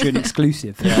a Patreon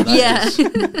exclusive. Yeah.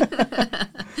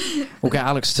 We'll get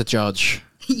Alex to judge.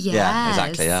 Yes. Yeah,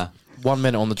 exactly. Yeah. 1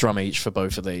 minute on the drum each for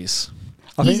both of these.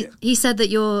 He said that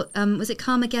your was it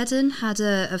Carmageddon had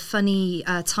a funny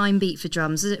time beat for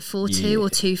drums. Was it 4/2 or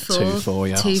 2/4? 2/4,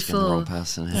 yeah. 2/4, wrong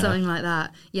person, yeah. Something like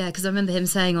that. Yeah, because I remember him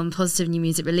saying on Positive New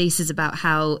Music Releases about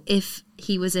how if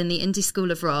he was in the Indie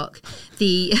School of Rock,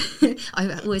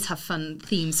 I always have fun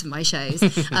themes for my shows.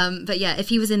 But yeah, if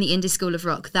he was in the Indie School of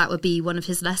Rock, that would be one of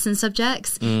his lesson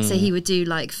subjects. So he would do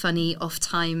like funny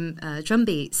off-time drum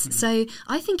beats. So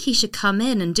I think he should come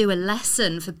in and do a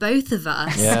lesson for both of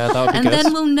us. Yeah, that would be and good.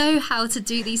 Then we'll know how to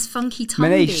do these funky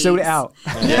time Manish, beats. sort it out.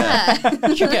 Yeah.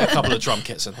 You should get a couple of drum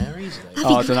kits in here easily. I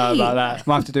don't know about that.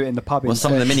 Might have to do it in the pub. Well,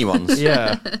 some of the mini ones.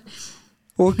 Yeah.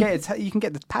 Or you can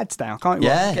get the pads down, can't you?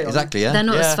 Yeah, exactly. Yeah, They're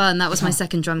not as fun. That was my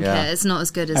second drum kit. It's not as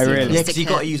good as the really? acoustic Yeah, because you've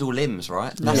got to kit. use all limbs,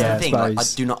 right? That's Yeah, the thing. I Like, I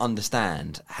suppose. do not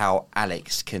understand how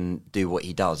Alex can do what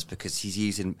he does because he's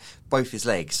using both his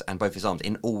legs and both his arms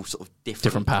in all sort of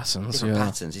different patterns.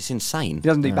 patterns. It's insane. He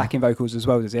doesn't do backing vocals as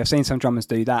well, does he? I've seen some drummers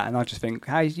do that, and I just think,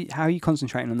 how are you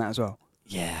concentrating on that as well?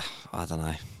 Yeah, I don't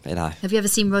know. You know. Have you ever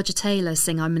seen Roger Taylor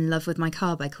sing "I'm in Love with My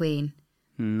Car" by Queen?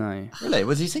 No. Really?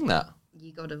 Was he sing that?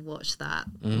 You got to watch that.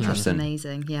 That's Interesting.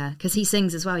 amazing. Yeah, because he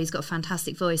sings as well. He's got a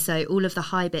fantastic voice. So all of the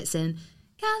high bits in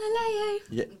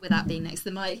Galileo, without being next to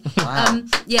the mic. Wow.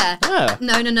 Yeah.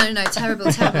 No. Terrible.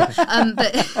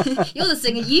 But you're the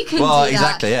singer. You can Well, do that.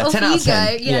 exactly, yeah. Off 10 you out of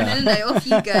 10. go. Yeah. No. Off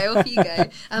you go.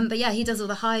 But yeah, he does all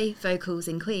the high vocals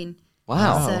in Queen.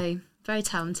 Wow. So very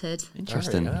talented.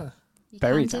 Interesting. You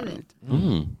Very can do talented. it.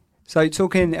 Mm. So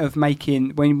talking of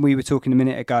making, when we were talking a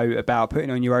minute ago about putting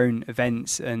on your own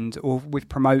events or with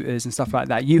promoters and stuff like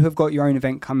that, you have got your own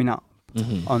event coming up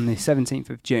on the 17th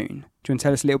of June. Do you want to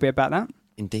tell us a little bit about that?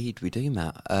 Indeed, we do,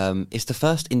 Matt. It's the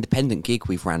first independent gig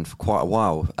we've ran for quite a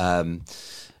while.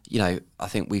 I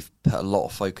think we've put a lot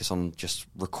of focus on just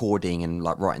recording and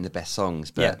like writing the best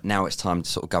songs, but now it's time to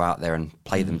sort of go out there and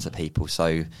play them to people.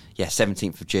 So,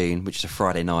 17th of June, which is a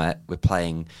Friday night, we're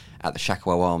playing at the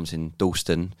Shacklewell Arms in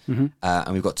Dalston, and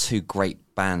we've got two great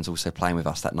bands also playing with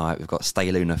us that night. We've got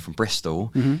Stay Luna from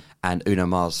Bristol and Uno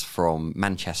Mars from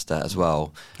Manchester as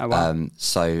well. Oh, wow.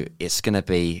 So it's gonna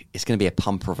be a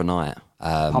pumper of a night.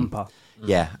 Pumper.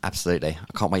 Yeah, absolutely.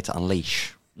 I can't wait to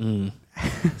unleash.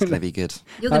 It's going to be good.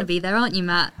 You're going to be there, aren't you,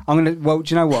 Matt? I'm gonna. Well,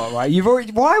 do you know what? Right,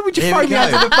 why would you Here throw we me go.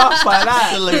 under the bus like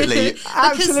that? Absolutely.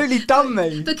 Absolutely done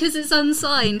me. Because it's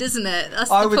unsigned, isn't it? That's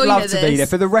I the would point love of to this. be there.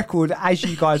 For the record, as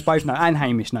you guys both know, and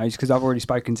Hamish knows because I've already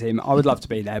spoken to him, I would love to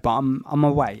be there, but I'm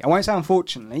away. I won't say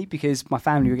unfortunately because my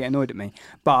family will get annoyed at me,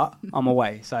 but I'm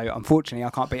away. So unfortunately, I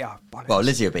can't be up. Well,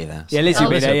 Lizzie will be there. Yeah, Lizzie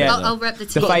will be there. Yeah, I'll rep the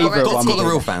team. favourite Got one. the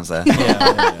real fans there.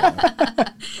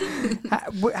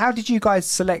 How did you guys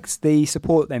select the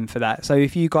support then for that? So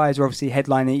if you guys are obviously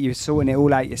headlining it, you're sorting it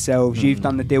all out yourselves, you've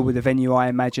done the deal with the venue, I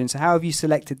imagine. So how have you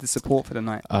selected the support for the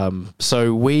night?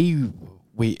 So we've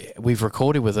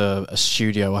recorded with a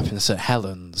studio up in St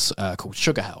Helens called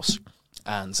Sugar House,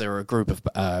 and there are a group of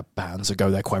bands that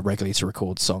go there quite regularly to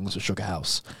record songs with Sugar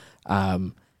House.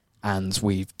 And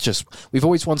we've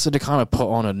always wanted to kind of put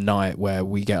on a night where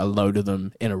we get a load of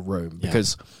them in a room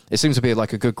because it seems to be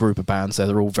like a good group of bands there.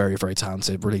 They're all very, very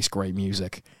talented, release great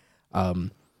music.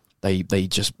 They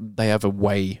have a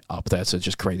way up there to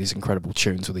just create these incredible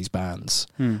tunes with these bands.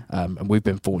 And we've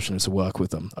been fortunate to work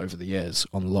with them over the years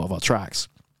on a lot of our tracks.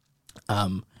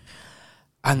 And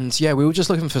we were just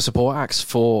looking for support acts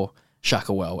for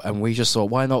Shacklewell, and we just thought,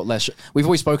 why not we've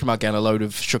always spoken about getting a load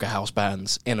of Sugar House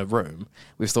bands in a room.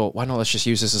 We've thought, why not let's just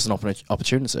use this as an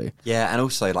opportunity. Yeah, and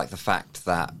also like the fact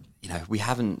that, we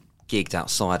haven't gigged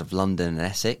outside of London and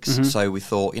Essex, so we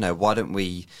thought, why don't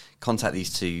we contact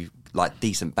these two like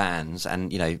decent bands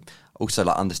and, also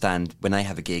like understand when they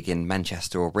have a gig in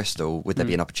Manchester or Bristol, would there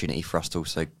be an opportunity for us to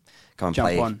also go and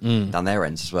play down their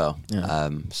ends as well? Yeah.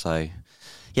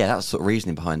 That was sort of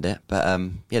reasoning behind it. But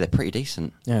they're pretty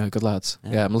decent. Yeah, good lads.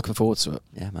 Yeah, I'm looking forward to it.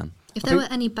 Yeah, man. If there were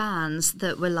any bands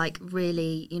that were like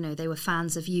really, they were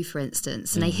fans of you, for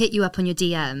instance, and they hit you up on your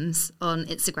DMs on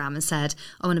Instagram and said,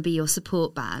 I want to be your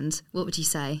support band, what would you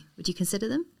say? Would you consider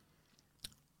them?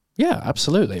 Yeah,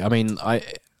 absolutely. I mean, I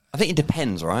think it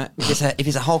depends, right? If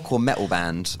it's a hardcore metal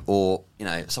band or,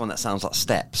 someone that sounds like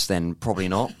Steps, then probably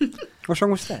not. What's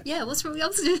wrong with Steps? Yeah, what's wrong with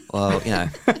Oxygen? Well,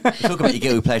 talk about your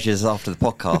guilty pleasures after the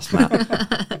podcast,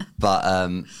 Matt. But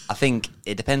I think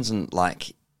it depends on,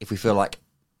 like, if we feel like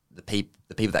the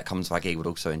people that come to our gig would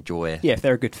also enjoy. Yeah, if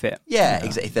they're a good fit. Yeah,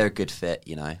 exactly. If they're a good fit,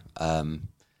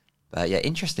 But yeah,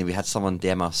 interesting. We had someone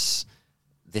DM us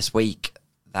this week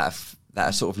that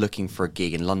are sort of looking for a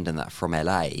gig in London that are from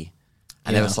LA.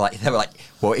 And they were like,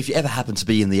 well, if you ever happen to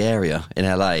be in the area in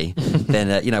LA, then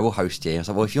we'll host you. I was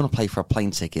like, well, if you want to pay for our plane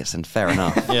tickets, then fair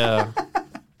enough. yeah.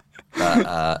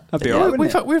 But That'd be alright,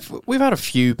 wouldn't it? we've had a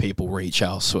few people reach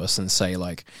out to us and say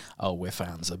like, "Oh, we're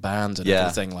fans of the band and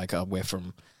everything." Like, we're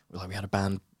from we had a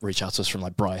band reach out to us from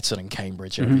like Brighton and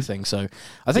Cambridge and everything. So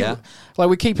I think like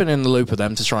we're keeping in the loop with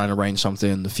them to try and arrange something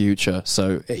in the future.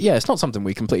 So yeah, it's not something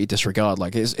we completely disregard.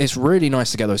 Like it's really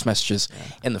nice to get those messages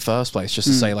in the first place, just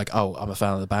to say like, "Oh, I'm a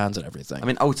fan of the band and everything." I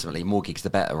mean, ultimately, more gigs the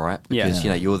better, right? Because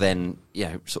you're then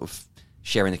sort of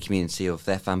sharing the community of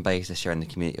their fan base, they're sharing the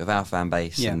community of our fan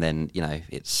base, and then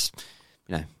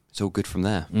it's all good from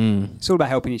there. It's all about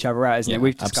helping each other out, isn't it?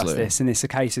 We've discussed this, and it's a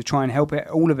case of trying to help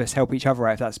all of us help each other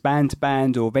out. If that's band to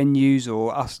band or venues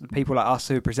or us, people like us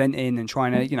who are presenting and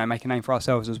trying to make a name for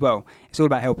ourselves as well. It's all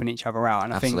about helping each other out,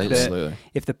 and I think that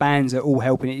if the bands are all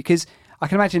helping it, because I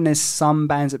can imagine there's some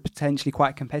bands that are potentially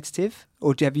quite competitive,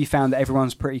 or have you found that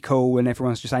everyone's pretty cool and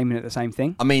everyone's just aiming at the same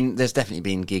thing? I mean, there's definitely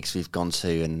been gigs we've gone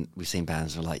to and we've seen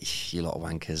bands who are like, "You lot of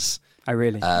wankers." Oh,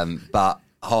 really? But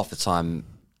half the time,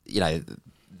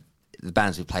 the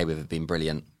bands we play with have been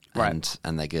brilliant,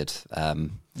 and they're good.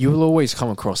 You will always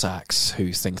come across acts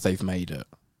who think they've made it.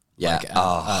 Yeah, like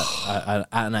at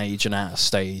an age and at a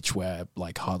stage where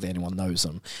like hardly anyone knows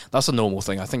them. That's a normal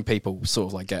thing. I think people sort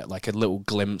of like get like a little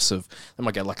glimpse of, they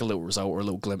might get like a little result or a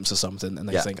little glimpse of something, and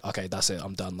they think, okay, that's it,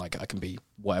 I'm done. Like I can be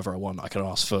whatever I want. I can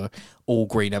ask for all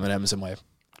green M&Ms in my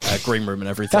green room and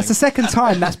everything. That's the second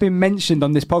time that's been mentioned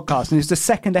on this podcast, and it's the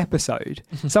second episode.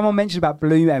 Someone mentioned about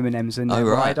blue M&Ms and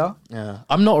Rider. Yeah,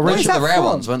 I'm not original. Those are the rare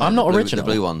ones, weren't they? I'm not original.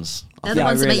 The blue ones. They're the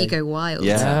ones that make you go wild.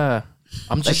 Yeah.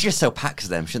 They should just sell packs of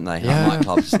them, shouldn't they? Yeah. Like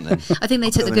nightclubs, shouldn't they? I think they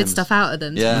took the good stuff out of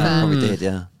them. Yeah, probably did,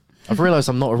 yeah. I've realised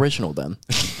I'm not original then.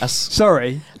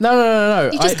 Sorry. No.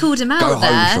 You just called him out Go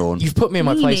there. home, Sean. You've put me in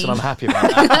my place and I'm happy about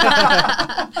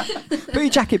that. Put your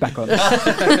jacket back on. Where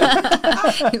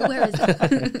is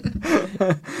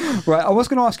it? Right, I was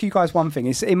going to ask you guys one thing.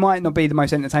 It might not be the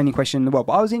most entertaining question in the world,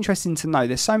 but I was interested to know,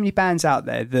 there's so many bands out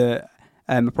there that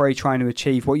are probably trying to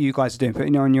achieve what you guys are doing,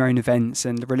 putting on your own events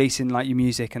and releasing like your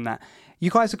music and that. You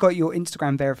guys have got your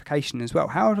Instagram verification as well.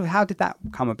 How did that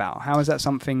come about? How is that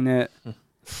something that...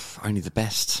 Only the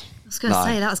best. I was going to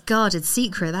say, that's guarded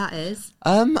secret, that is.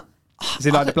 Is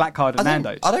it like the black card at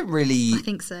Nando's? I don't really... I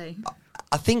think so.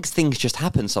 I think things just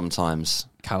happen sometimes.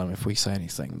 Callum, if we say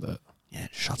anything that... Yeah,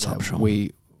 shut up, Sean.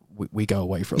 We go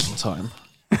away for a long time.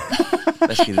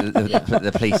 Especially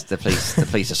the police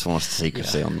just want us to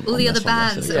secrecy on all the other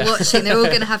bands that are watching. They're all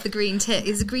going to have the green tick.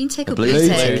 Is it green tick or blue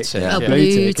tick? Yeah. Oh,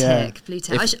 blue tick. Blue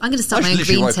tick. I'm going to start my own green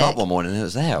tick. I literally woke up one morning and it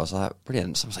was there. I was like,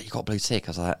 brilliant. Someone's like, you got a blue tick.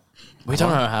 I was like, we don't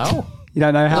know how. You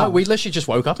don't know how? No, we literally just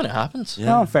woke up and it happens.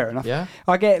 Yeah. Oh, fair enough. Yeah.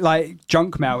 I get like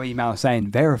junk mail emails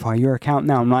saying, verify your account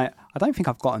now. I'm like, I don't think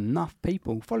I've got enough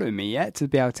people following me yet to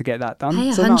be able to get that done.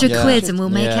 Hey, 100 quid and we'll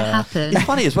make it happen. It's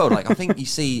funny as well. Like, I think you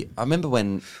see, I remember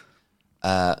when,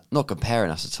 not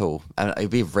comparing us at all, and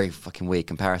it'd be a very fucking weird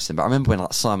comparison, but I remember when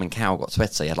like Simon Cowell got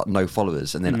Twitter, he had like no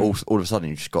followers, and then all of a sudden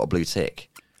you just got a blue tick.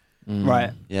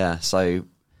 Right. Yeah, so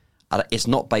it's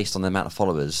not based on the amount of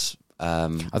followers.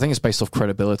 I think it's based off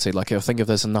credibility. Like, I think if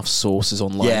there's enough sources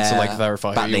online to like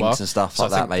verify who you are, backlinks and stuff like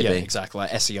that, maybe. Yeah, exactly,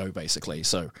 like SEO basically.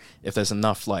 So if there's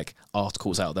enough like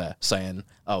articles out there saying,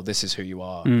 "Oh, this is who you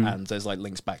are," and there's like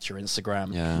links back to your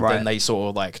Instagram, then they sort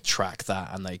of like track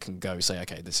that and they can go say,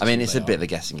 "Okay, this is." I mean, it's a bit of a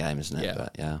guessing game, isn't it? Yeah.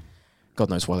 But yeah. God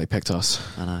knows why they picked us.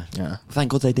 I know. Yeah. Well, thank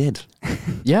God they did.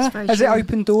 Yeah. Has it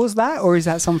opened doors, that, or is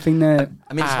that something that?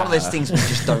 I mean, it's one of those things we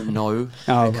just don't know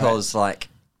because, like,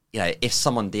 if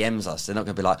someone DMs us, they're not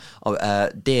going to be like, "Oh,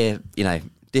 dear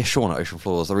Sean at Ocean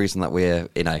Floors, the reason that we're,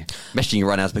 messaging you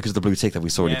right now is because of the blue tick that we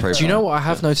saw in your profile." Do you know what I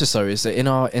have noticed though is that in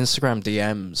our Instagram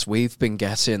DMs, we've been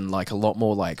getting like a lot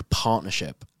more like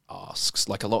partnership asks.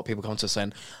 Like a lot of people come to us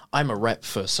saying, "I'm a rep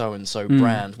for so and so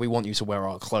brand. We want you to wear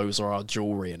our clothes or our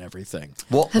jewelry and everything."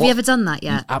 Have you ever done that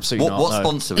yet? Absolutely not. What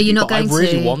sponsor? Are you not going to? I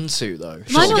really want to though.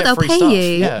 Why not? They'll pay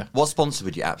you. Yeah. What sponsor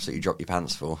would you absolutely drop your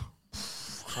pants for?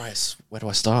 Christ, where do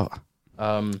I start?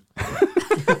 Doritos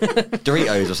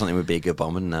or something would be a good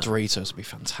one, wouldn't it? Doritos would be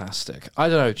fantastic. I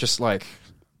don't know, just like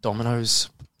Domino's.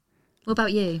 What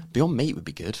about you? Beyond Meat would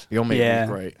be good. Beyond Meat would be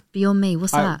great. Beyond Me,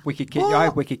 what's that? I had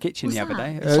Wicked Kitchen What's the other that?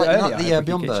 day. It's like Earlier, the I had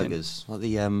Beyond Wicked Kitchen. Burgers, like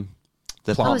the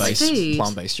Plant-based. food.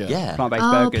 Plant-based, yeah. Yeah. Plant-based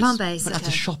Oh, burgers. plant-based. I'd have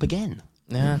to shop again.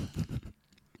 Yeah.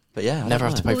 But yeah, I Never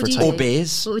don't have to know. pay for a What would you table. Or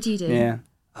beers. What would you do? Yeah.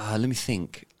 Let me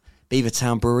think.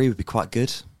 Beavertown Brewery would be quite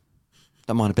good.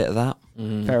 Don't mind a bit of that.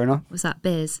 Fair enough. What's that?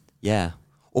 Beers? Yeah.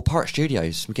 Or Pirate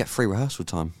Studios. We get free rehearsal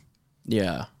time.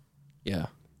 Yeah. Yeah.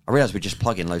 I realise we're just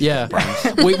plugging loads Yeah. of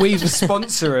brands. We've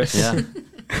Sponsor us. Yeah.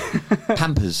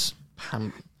 Pampers.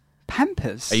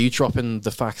 Pampers. Are you dropping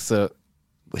the fact that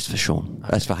It's for Sean.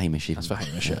 That's for Hamish. Even. that's for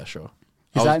Hamish? Yeah, sure.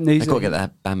 Is that news? They've got to get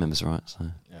their band members right. So.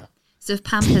 Yeah. So if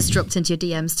Pampers dropped into your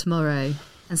DMs tomorrow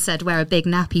and said, wear a big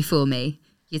nappy for me,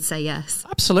 you'd say yes.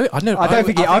 Absolutely. I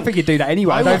think you'd do that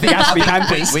anyway. I don't think it has to be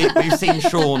Pampers. We've seen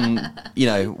Sean,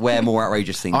 wear more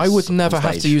outrageous things. I would never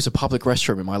have to use a public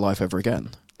restroom in my life ever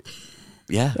again.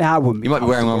 Yeah. I wouldn't. You might be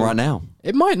wearing one right now.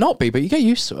 It might not be, but you get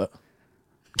used to it.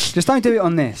 Just don't do it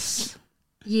on this.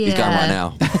 Yeah. He's going right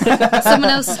now. Someone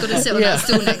else has got to sit on that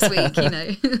stool next week,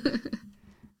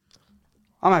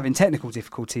 I'm having technical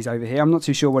difficulties over here. I'm not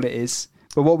too sure what it is.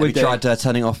 But what Have you tried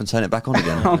turning it off and turn it back on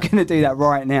again? I'm going to do that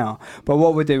right now. But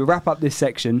what we'll do, we'll wrap up this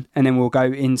section and then we'll go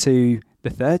into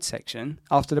the third section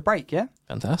after the break, yeah?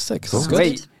 Fantastic. Cool.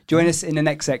 Sweet. Join us in the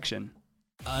next section.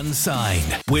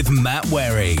 Unsigned with Matt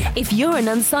Wherry. If you're an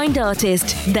unsigned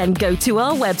artist, then go to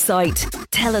our website.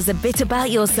 Tell us a bit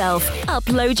about yourself,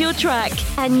 upload your track,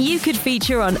 and you could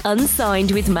feature on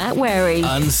Unsigned with Matt Wherry.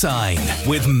 Unsigned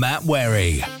with Matt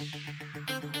Wherry.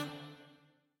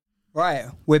 Right,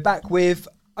 we're back with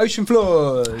Ocean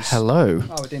Floors. Hello.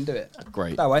 Oh, we didn't do it.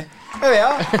 Great. That way. There we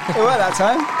are. It worked that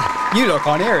time. You lot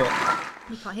can't hear it.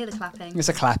 You can't hear the clapping. It's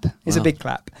a clap. It's a big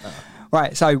clap.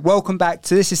 Right, so welcome back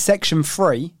to this is section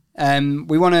 3.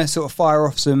 We want to sort of fire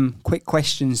off some quick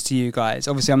questions to you guys.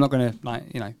 Obviously, I'm not going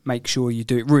to make sure you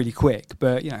do it really quick,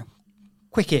 but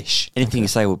quickish. Anything you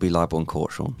say will be liable in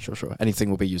court, Sean. Sure. Anything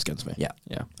will be used against me. Yeah.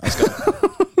 Let's go.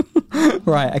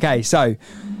 Right. Okay. So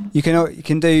you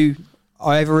can do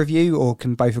either of you, or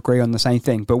can both agree on the same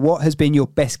thing. But what has been your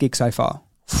best gig so far?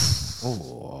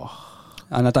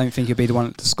 And I don't think it'll be the one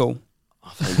at the school. I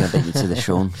think I'm going to beat you to this,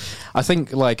 Sean. I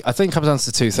think it comes down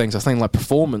to two things. I think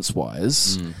performance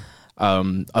wise,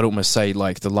 I'd almost say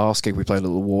the last gig we played at the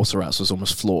Water Rats was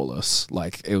almost flawless.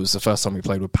 It was the first time we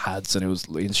played with pads and it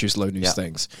introduced loads of new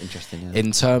things. Interesting. Yeah.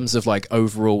 In terms of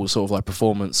overall sort of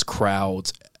performance,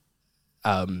 crowd,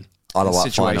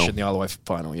 situation, the Isle of Wight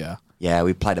final, yeah. Yeah,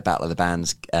 we played a Battle of the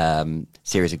Bands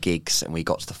series of gigs, and we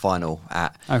got to the final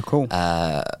at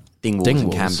Dingwalls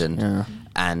in Camden. Yeah.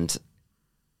 And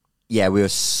we were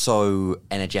so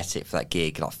energetic for that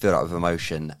gig, filled up with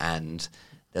emotion. And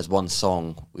there's one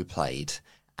song we played,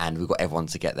 and we got everyone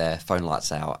to get their phone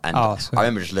lights out. And I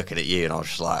remember just looking at you, and I was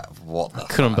just like, "What the?"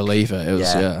 Couldn't believe it. It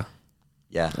was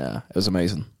yeah, it was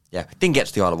amazing. Yeah, didn't get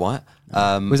to the Isle of Wight.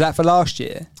 Was that for last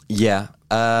year? Yeah.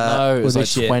 No, it was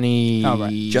this year?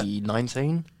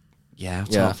 2019. Yeah,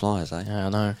 time flies, eh? Yeah, I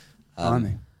know.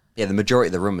 Yeah, the majority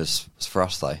of the room was for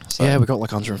us though. So. Yeah, we got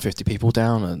 150 people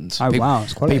down, and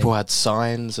people had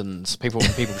signs and people on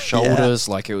people's shoulders.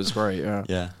 It was great.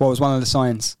 Yeah. What was one of the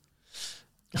signs?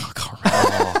 I can't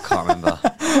remember.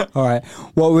 All right.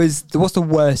 What's the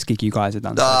worst gig you guys have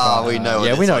done? We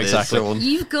know. We know exactly.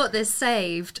 You've got this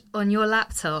saved on your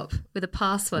laptop with a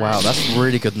password. Wow, that's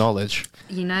really good knowledge.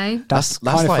 That's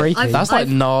kind of freaky. That's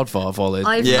Nardvar volage.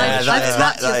 I've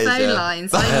tapped your phone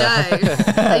lines. I know.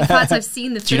 In fact, I've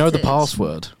seen the footage. Do you know the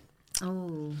password?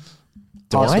 Oh.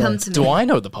 Do I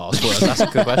know the password? That's a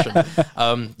good question.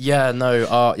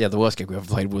 The worst gig we ever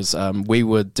played was we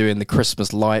were doing the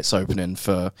Christmas lights opening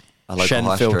for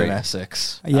Shenfield in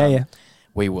Essex. Yeah.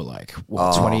 We were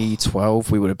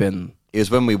 2012. We would have been. It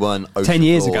was when we weren't 10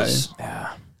 years ago.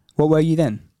 Yeah. What were you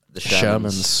then? The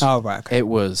Shermans. Oh right. Okay. It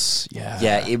was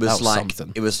it was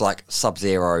something. It was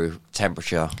sub-zero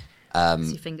temperature. I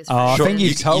think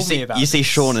you told me about. You see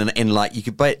Sean in you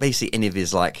could basically any of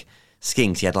his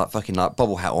skings. He had fucking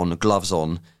bobble hat on, gloves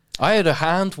on. I had a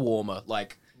hand warmer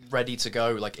ready to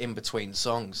go in between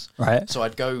songs. Right. So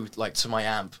I'd go to my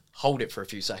amp, hold it for a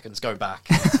few seconds, go back.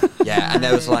 Yeah, and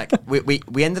there was we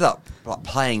ended up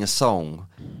playing a song.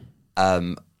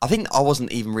 I think I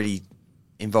wasn't even really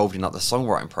involved in the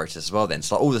songwriting process as well then.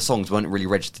 So all the songs weren't really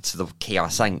registered to the key I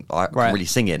sang, really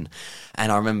singing.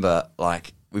 And I remember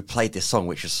we played this song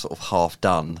which was sort of half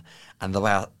done, and the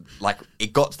way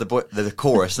it got to the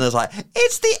chorus, and I was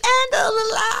it's the end of the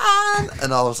line,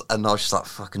 and I was just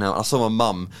fucking hell. I saw my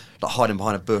mum hiding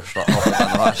behind a bush halfway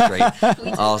down the high street.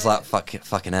 I was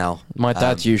fucking hell. My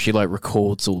dad usually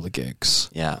records all the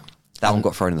gigs. Yeah. That one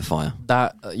got thrown in the fire. No,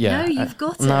 you've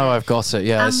got it. No, I've got it.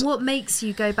 Yeah. And what makes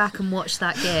you go back and watch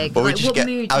that gig? Well, what mood do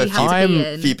you have to be in?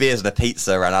 A few beers and a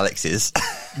pizza around Alex's.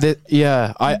 I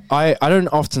don't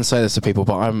often say this to people,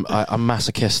 but I'm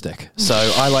masochistic, so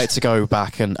I like to go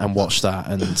back and watch that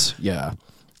and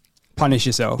punish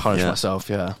yourself. Punish myself.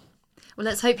 Yeah. Well,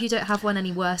 let's hope you don't have one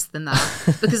any worse than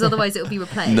that, because otherwise it will be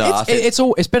replaced. No,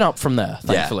 it's been up from there,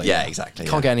 thankfully. Yeah, exactly.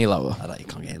 Can't get any lower. You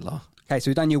can't get any lower. Okay, so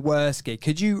we've done your worst gig.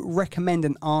 Could you recommend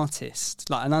an artist,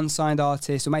 an unsigned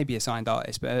artist, or maybe a signed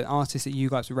artist, but an artist that you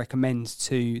guys would recommend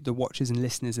to the watchers and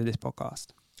listeners of this podcast?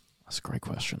 That's a great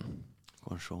question.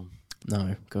 Go on, Sean.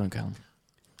 No, go on, Callum.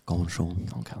 Go on, Sean.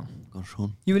 Go on,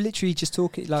 Sean. You were literally just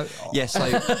talking like... Yeah, so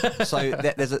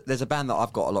there's a band that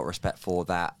I've got a lot of respect for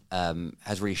that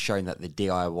has really shown that the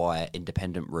DIY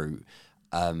independent route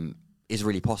is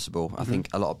really possible. I think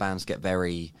a lot of bands get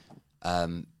very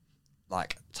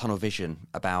like tunnel vision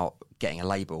about getting a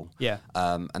label. Yeah.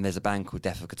 And there's a band called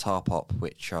Death of Guitar Pop,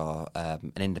 which are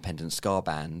an independent ska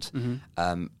band,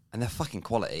 and they're fucking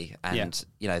quality. And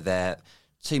you know, they're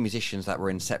two musicians that were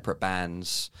in separate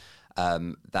bands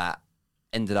that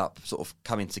ended up sort of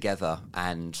coming together,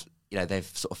 and you know, they've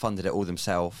sort of funded it all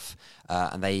themselves,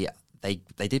 and they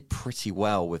did pretty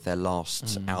well with their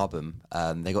last album.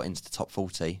 They got into the top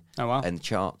 40 in the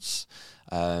charts.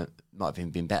 Might have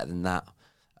even been better than that.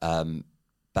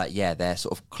 But yeah, they're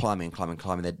sort of climbing.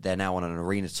 They're now on an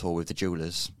arena tour with the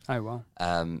Jewelers. Oh, wow.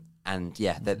 And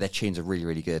yeah, their tunes are really,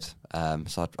 really good.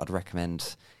 So I'd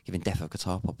recommend giving Death of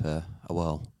Guitar Pop a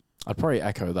whirl. I'd probably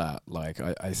echo that. Like,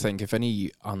 I think if any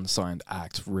unsigned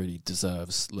act really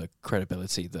deserves the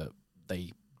credibility that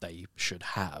they should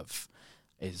have,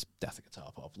 is Death of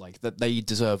Guitar Pop. Like, that they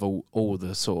deserve all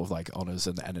the sort of like honours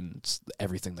and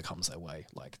everything that comes their way.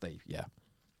 Like,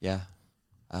 yeah.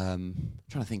 Trying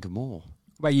to think of more.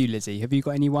 What about you, Lizzie? Have you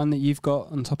got anyone that you've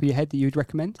got on top of your head that you'd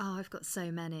recommend? Oh, I've got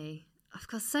so many.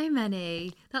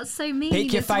 That's so mean.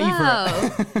 Pick your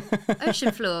favourite. Well.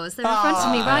 Ocean Floors. They're in front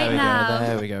of me right now.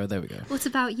 There we go. What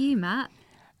about you, Matt?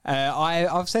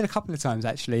 I've said a couple of times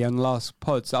actually on the last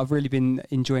pods, I've really been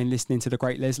enjoying listening to the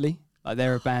Great Leslie. Like,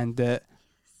 they're a band that,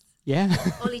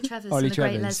 Ollie Travers and the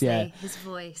Great Leslie, his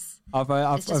voice. I've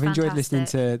enjoyed listening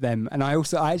to them, and I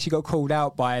actually got called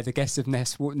out by the guest of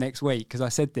next week because I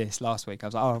said this last week. I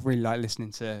was like, I really like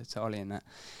listening to Ollie and that,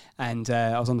 and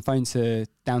I was on the phone to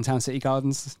Downtown City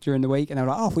Gardens during the week, and they were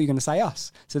like, I thought you were going to say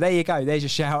us. So there you go. There's your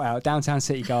shout out, Downtown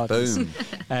City Gardens.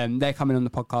 Boom. They're coming on the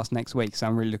podcast next week, so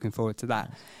I'm really looking forward to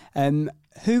that.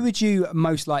 Who would you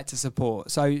most like to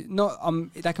support? So not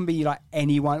that can be like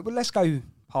anyone. Well, let's go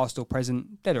past or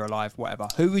present, dead or alive, whatever.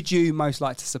 Who would you most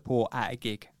like to support at a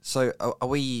gig? So are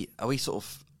we sort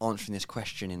of answering this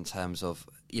question in terms of,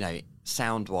 you know,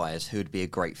 sound wise, who would be a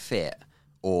great fit,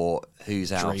 or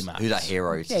who's our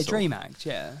hero? Yeah, Dream Act,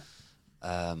 yeah.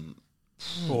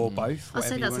 Or both. I'll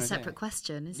say that's a separate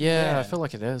question, isn't it? Yeah, I feel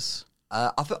like it is.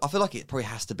 I feel like it probably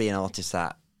has to be an artist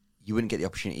that you wouldn't get the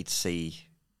opportunity to see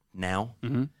now.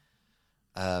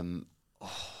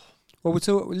 Well,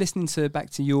 we're listening back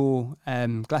to your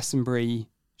Glastonbury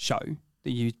show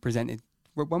that you presented.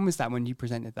 When was that when you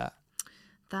presented that?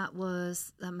 That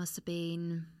must have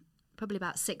been probably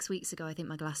about 6 weeks ago. I think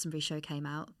my Glastonbury show came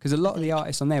out. Because a lot of the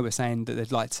artists on there were saying that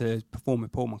they'd like to perform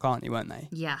with Paul McCartney, weren't they?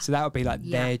 Yeah. So that would be like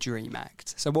their dream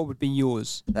act. So what would be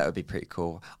yours? That would be pretty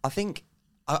cool. I think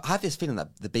I have this feeling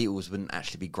that the Beatles wouldn't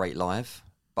actually be great live,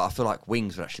 but I feel like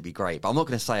Wings would actually be great. But I'm not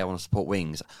going to say I want to support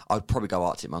Wings. I'd probably go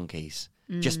Arctic Monkeys.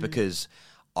 Just because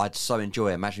I'd so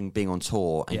enjoy imagining being on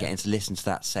tour and getting to listen to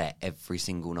that set every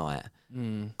single night.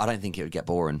 I don't think it would get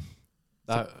boring.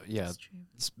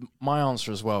 It's my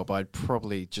answer as well, but I'd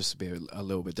probably just be a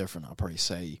little bit different. I'd probably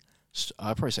say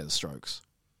the Strokes.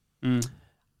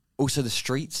 Also the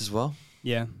Streets as well.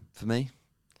 Yeah, for me.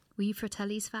 Were you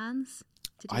Fratelli's fans?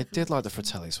 I did like the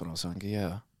Fratellis when I was younger.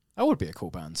 Yeah, that would be a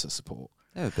cool band to support.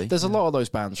 It would be. There's a lot of those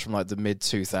bands from like the mid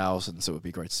 2000s that would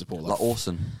be great to support, like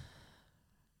Orson.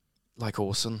 Like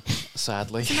Orson,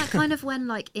 sadly. Isn't that kind of when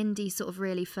like indie sort of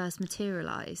really first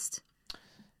materialised?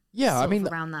 Yeah, I mean,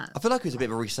 around that. I feel like it was a bit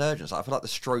of a resurgence. I feel like the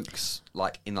Strokes,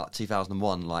 like in like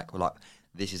 2001, like were like,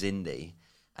 this is indie,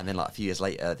 and then like a few years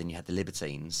later, then you had the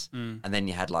Libertines, and then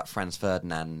you had like Franz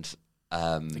Ferdinand,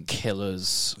 the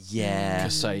Killers,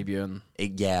 Kasabian,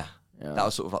 that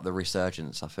was sort of like the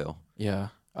resurgence. I feel. Yeah.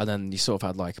 And then you sort of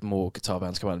had like more guitar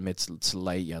bands come out mid to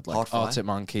late. You had like Arctic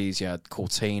Monkeys, you had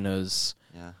Cortinas,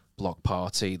 Block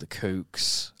Party, the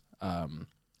Kooks.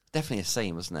 Definitely a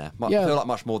scene, wasn't there? I feel like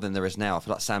much more than there is now. I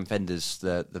feel like Sam Fender's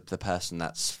the person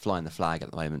that's flying the flag at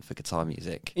the moment for guitar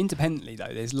music. Independently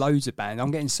though, there's loads of bands.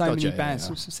 I'm getting so many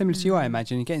bands, similar to you, I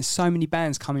imagine. You're getting so many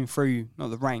bands coming through,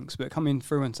 not the ranks, but coming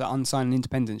through onto unsigned and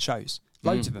independent shows.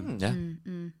 Loads of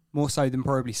them. More so than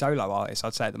probably solo artists,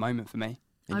 I'd say at the moment for me.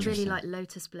 I really like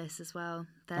Lotus Bliss as well.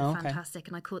 They're fantastic,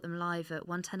 and I caught them live at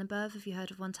 110 Above. Have you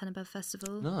heard of 110 Above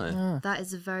Festival? No. That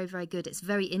is very, very good. It's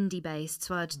very indie based,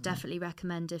 so I'd definitely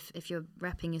recommend if you're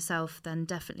repping yourself, then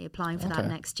definitely applying for that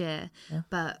next year. Yeah.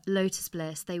 But Lotus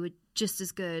Bliss, they were just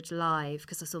as good live,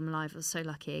 because I saw them live, I was so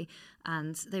lucky,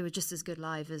 and they were just as good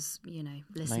live as, you know,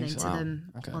 listening to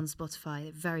them on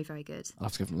Spotify. Very, very good. I'll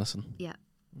have to give them a listen. Yeah.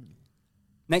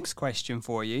 Next question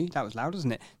for you. That was loud,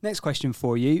 wasn't it? Next question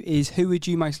for you is, who would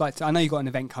you most like to... I know you've got an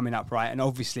event coming up, right? And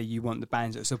obviously you want the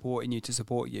bands that are supporting you to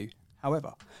support you.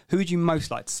 However, who would you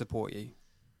most like to support you?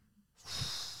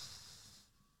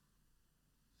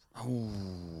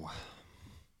 Oh,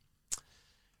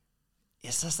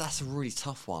 yes, that's a really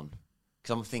tough one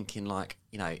because I'm thinking like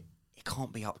it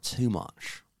can't be up too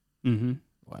much. Mm-hmm.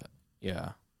 Well,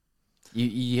 yeah.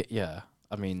 Yeah.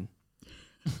 I mean,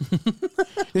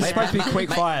 this is supposed to be quick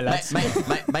fire, lads.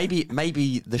 Maybe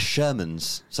the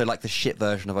Shermans, so like the shit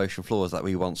version of Ocean Floors that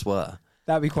we once were.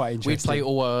 That'd be quite interesting. we'd play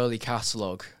all our early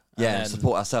catalogue. Yeah,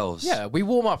 support ourselves. Yeah, we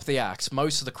warm up the acts.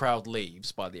 Most of the crowd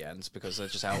leaves by the end because they're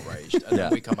just outraged, and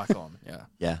then we come back on.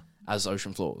 Yeah. As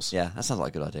Ocean Floors. Yeah, that sounds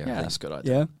like a good idea. Yeah, that's a good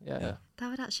idea. Yeah. That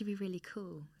would actually be really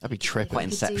cool. That'd be trippy. Quite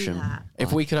Inception.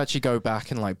 If we could actually go back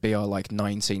and like be our like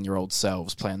 19-year-old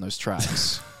selves playing those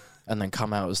tracks, and then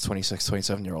come out as 26,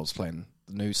 27-year-olds playing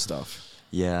the new stuff.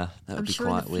 Yeah, that would be sure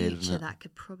quite in the weird. future that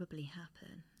could probably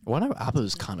happen. Well, I know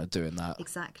ABBA's kind of doing that.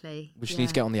 Exactly. We just need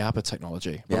to get on the ABBA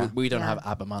technology. But Yeah. we don't have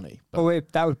ABBA money.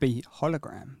 But that would be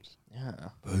holograms. yeah.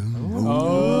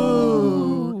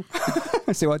 Oh.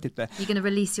 See what I did there? You're going to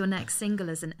release your next single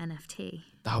as an NFT.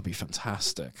 That would be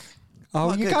fantastic.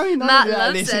 Oh, you're good. going Matt over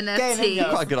loves this again, NFTs. ain't you?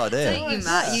 Quite a good idea. Don't you,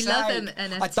 Matt? You love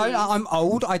NFTs. I'm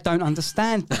old. I don't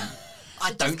understand them.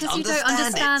 Just because you don't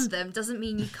understand them doesn't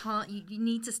mean you can't. You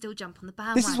need to still jump on the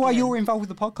bandwagon. This is why you're involved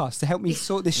with the podcast, to help me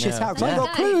sort this shit out. Because I ain't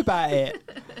got a clue about it.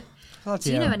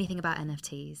 Do you know anything about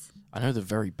NFTs? I know the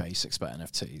very basics about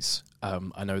NFTs.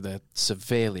 I know they're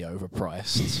severely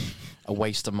overpriced, a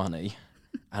waste of money,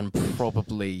 and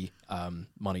probably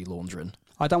money laundering.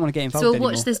 I don't want to get involved So we'll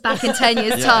anymore. watch this back in 10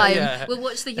 years' time. Yeah. We'll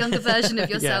watch the younger version of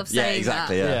yourself saying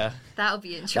exactly, that. Yeah. That'll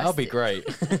be interesting. That'll be great.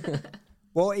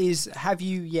 Have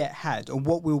you yet had, or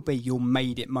what will be your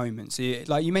made it moment? So,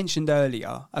 like you mentioned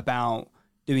earlier about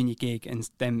doing your gig and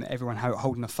then everyone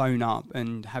holding the phone up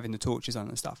and having the torches on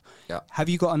and stuff. Yeah. Have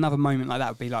you got another moment like that?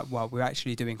 Would be like, well, we're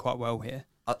actually doing quite well here.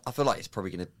 I feel like it's probably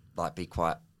going to like be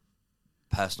quite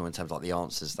personal in terms of like the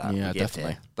answers that we give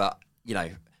definitely. here. But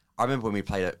I remember when we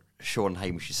played at Sean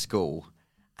Hamish's school,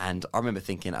 and I remember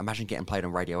thinking, imagine getting played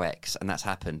on Radio X, and that's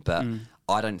happened. But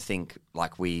I don't think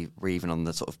like we were even on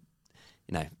the sort of,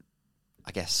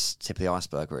 I guess tip of the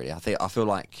iceberg really. I feel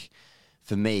like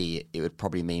for me it would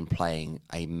probably mean playing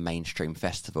a mainstream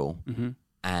festival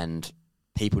and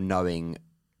people knowing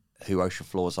who Ocean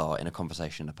Floors are in a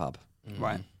conversation in a pub.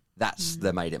 Right. That's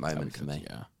the made it moment for me.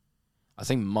 Yeah. I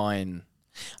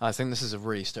think this is a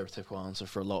really stereotypical answer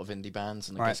for a lot of indie bands,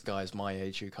 and I guess guys my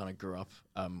age who kind of grew up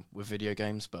with video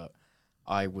games, but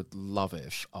I would love it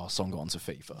if our song got onto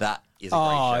FIFA. That is a great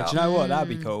shout. Do you know what?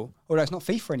 That'd be cool. Although it's not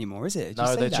FIFA anymore, is it? Did you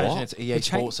No, see they're that? changing it to EA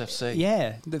Sports FC.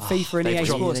 Yeah, the FIFA and EA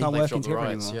Sports aren't working together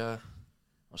anymore. Yeah.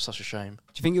 That's such a shame. Do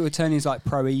you think it would turn into like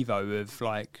Pro Evo of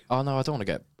like... Oh, no, I don't want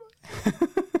to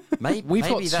get... We've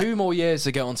got 2 more years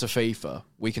to get onto FIFA.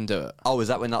 We can do it. Oh, is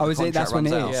that when that is it? That's when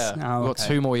it is? Yeah. Oh, We've got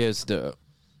 2 more years to do it.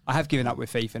 I have given up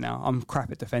with FIFA now. I'm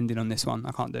crap at defending on this one.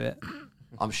 I can't do it.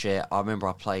 I'm shit. I remember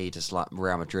I played as like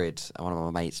Real Madrid, and one of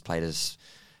my mates played as,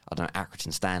 I don't know,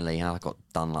 Accrington Stanley, and I got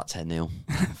done like 10-0.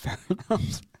 Fair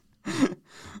enough.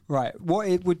 Right. What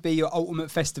it would be your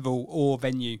ultimate festival or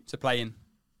venue to play in?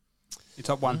 Your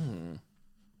top one?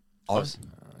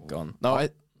 Gone. No,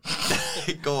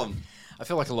 Go on. I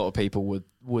feel like a lot of people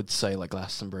would say like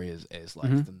Glastonbury is like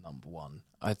the number one.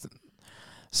 I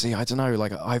don't know.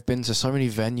 Like I've been to so many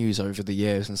venues over the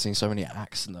years and seen so many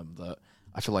acts in them that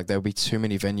I feel like there would be too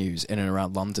many venues in and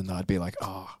around London that I'd be like,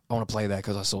 oh, I want to play there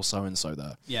because I saw so and so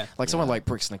there. Yeah. Like someone like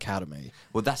Brixton Academy.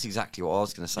 Well, that's exactly what I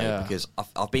was going to say because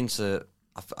I've been to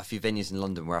a few venues in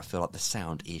London where I feel like the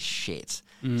sound is shit.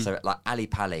 So like Ali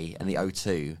Pali and the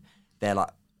O2, they're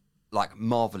like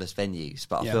marvellous venues,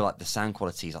 but I feel like the sound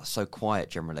quality is like so quiet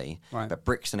generally. Right. But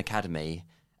Brixton Academy,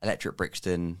 Electric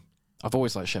Brixton, I've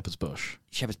always liked Shepherd's Bush.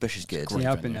 Shepherd's Bush is good.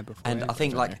 Yeah, I've been there before. And I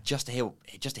think like just to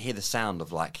hear the sound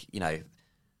of like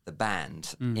the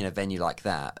band in a venue like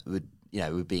that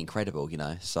would be incredible.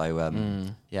 So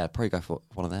I'd probably go for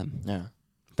one of them. Yeah,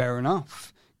 fair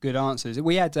enough. Good answers.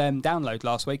 We had Download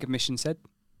last week. Admission said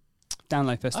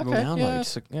Download Festival. Okay,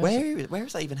 Download. Where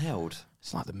is that even held?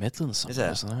 It's like the Midlands,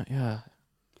 somewhere, is it? Isn't it? Yeah.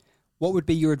 What would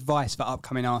be your advice for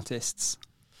upcoming artists?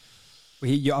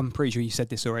 I'm pretty sure you said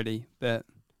this already, but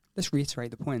let's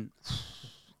reiterate the point.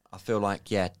 I feel like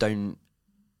don't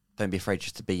be afraid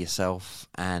just to be yourself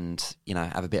and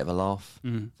have a bit of a laugh. I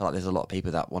feel like there's a lot of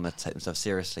people that want to take themselves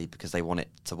seriously because they want it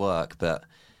to work, but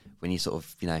when you sort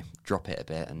of drop it a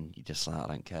bit and you just like, I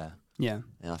don't care. Yeah.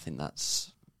 And I think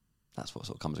that's what sort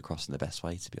of comes across in the best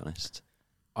way, to be honest.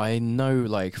 I know,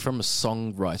 like, from a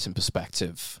songwriting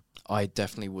perspective, I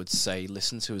definitely would say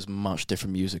listen to as much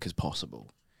different music as possible.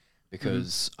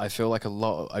 because I feel like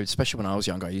especially when I was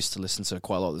younger, I used to listen to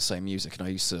quite a lot of the same music, and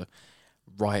I used to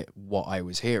write what I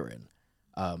was hearing.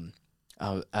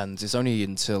 And it's only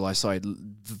until I started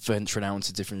venturing out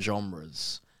into different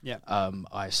genres,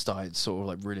 I started sort of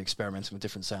like really experimenting with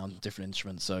different sounds, different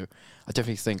instruments. So I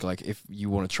definitely think like if you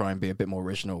want to try and be a bit more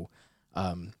original,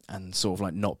 and sort of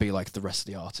like not be like the rest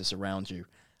of the artists around you,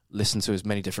 listen to as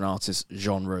many different artists,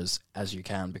 genres as you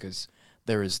can, because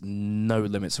there is no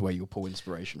limit to where you'll pull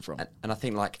inspiration from. And I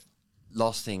think like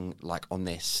last thing like on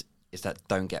this is that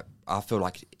I feel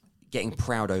like getting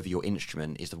proud over your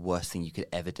instrument is the worst thing you could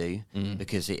ever do,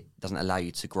 because it doesn't allow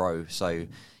you to grow. So,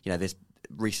 there's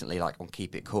recently like on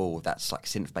Keep It Cool, that's like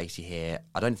synth bassy here.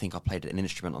 I don't think I played an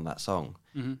instrument on that song,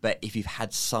 but if you've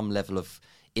had some level of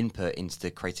input into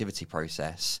the creativity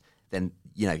process, then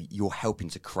you're helping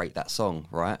to create that song,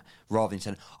 right? Rather than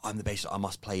saying, I'm the bassist, I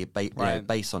must play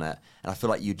bass on it. And I feel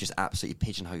like you just absolutely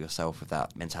pigeonhole yourself with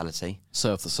that mentality.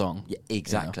 Serve the song. Yeah,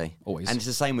 exactly. Always. And it's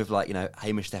the same with like,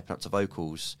 Hamish stepping up to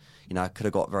vocals. I could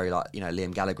have got very like,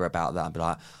 Liam Gallagher about that and be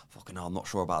like, fucking hell, I'm not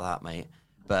sure about that, mate.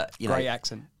 But, Great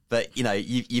accent. But,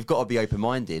 you've got to be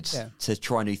open-minded to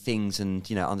try new things and,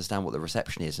 understand what the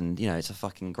reception is. And, it's a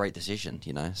fucking great decision,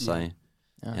 so,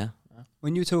 yeah.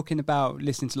 When you're talking about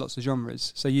listening to lots of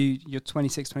genres, so you're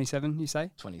 26, 27, you say?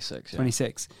 26,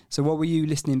 26. So what were you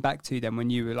listening back to then when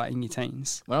you were like in your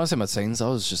teens? When I was in my teens, I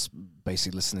was just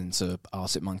basically listening to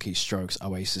Arctic Monkeys, Strokes,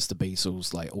 Oasis, the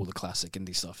Beatles, like all the classic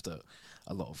indie stuff that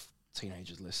a lot of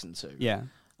teenagers listen to. Yeah.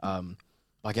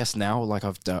 I guess now, like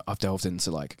I've delved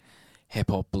into like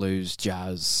hip hop, blues,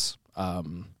 jazz,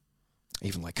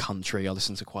 even like country. I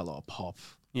listen to quite a lot of pop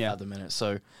at the minute.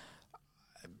 So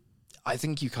I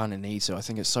think you kind of need to. I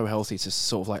think it's so healthy to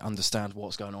sort of like understand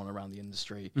what's going on around the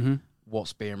industry,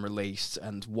 what's being released,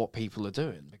 and what people are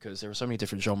doing, because there are so many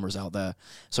different genres out there,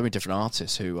 so many different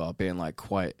artists who are being like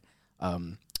quite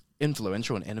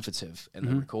influential and innovative in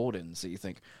their recordings that you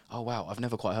think, oh wow, I've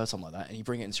never quite heard something like that, and you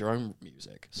bring it into your own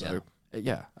music. So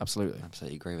yeah, absolutely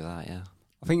Agree with that. Yeah.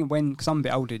 I think because I'm a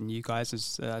bit older than you guys,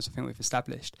 as I think we've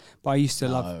established, but I used to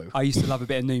love a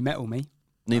bit of new metal.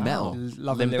 New metal,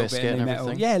 love Limp a little Bizkit bit of new and metal.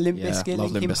 everything? Yeah, Limp Yeah, Bizkit,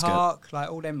 love Linkin Limp Bizkit. Park,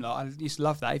 like all them lot. I used to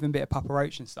love that, even a bit of Papa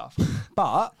Roach and stuff.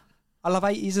 But I love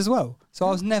 80s as well, so I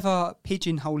was never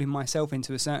pigeonholing myself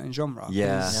into a certain genre.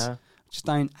 Yeah. Just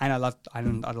don't, and I like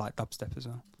dubstep as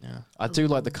well. Yeah, I do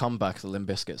like the comeback that Limp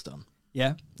Bizkit's done.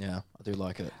 Yeah, I do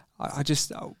like it. I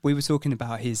just we were talking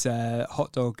about his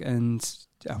hot dog and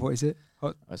what is it?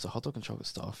 It's a hot dog and chocolate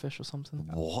starfish or something.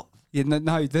 What? Yeah,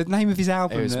 no, the name of his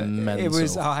album. It was mental. It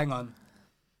was. Oh, hang on.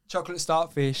 Chocolate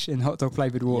starfish and hot dog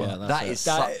flavoured water. Yeah,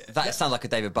 That sounds like a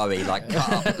David Bowie. Like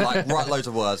cut up, like write loads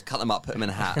of words, cut them up, put them in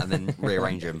a hat, and then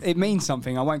rearrange them. It means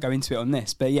something. I won't go into it on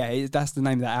this, but yeah, that's the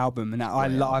name of that album. And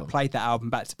I played that album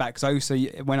back to back because I also,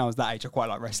 when I was that age, I quite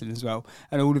like wrestling as well.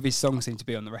 And all of his songs seem to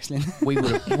be on the wrestling. we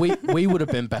would have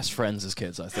been best friends as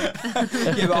kids, I think.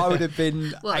 Yeah, but I would have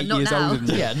been 8 years now. older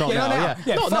than you. Yeah, not now.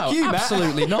 Yeah, not now. you, Matt.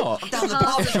 Absolutely not. Down the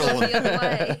pub, Sean.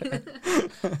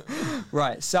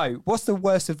 Right. So, what's the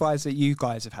worst advice that you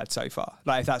guys have had so far?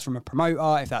 Like, if that's from a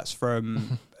promoter, if that's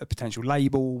from a potential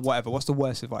label, whatever. What's the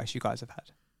worst advice you guys have had?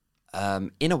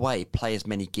 In a way, play as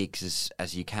many gigs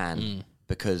as you can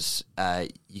because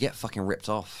you get fucking ripped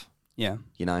off. Yeah.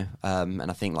 And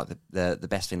I think like the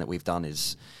best thing that we've done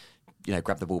is,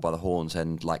 grab the bull by the horns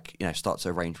and start to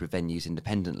arrange with venues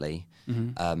independently.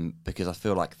 Because I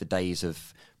feel like the days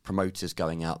of promoters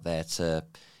going out there to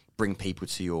bring people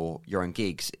to your own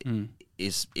gigs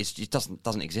it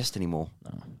doesn't exist anymore.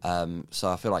 No. So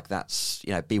I feel like that's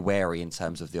be wary in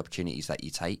terms of the opportunities that you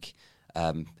take,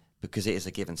 because it is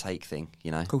a give and take thing.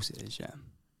 Of course it is. Yeah.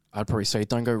 I'd probably say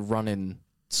don't go running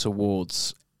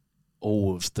towards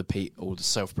all of the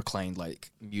self-proclaimed like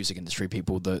music industry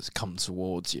people that come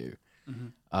towards you.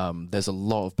 There's a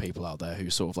lot of people out there who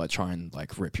sort of like try and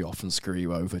like rip you off and screw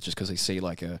you over just because they see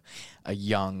like a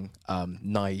young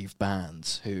naive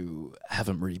band who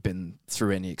haven't really been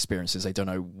through any experiences. They don't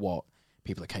know what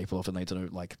people are capable of, and they don't know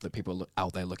like the people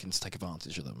out there looking to take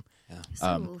advantage of them. Yeah. It's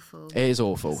awful. It is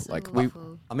awful. So like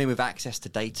awful. with access to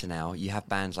data now, you have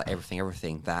bands like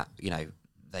Everything that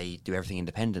they do everything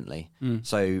independently.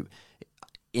 So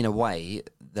in a way,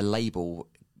 the label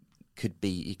could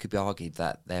be argued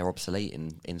that they're obsolete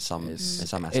in some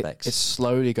aspects. It's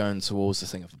slowly going towards the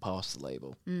thing of the past, the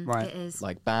label. Right. It is.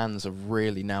 Like bands are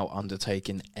really now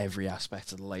undertaking every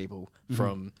aspect of the label,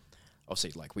 from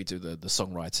obviously like we do the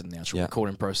songwriting and the actual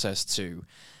recording process to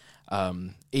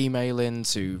emailing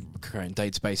to creating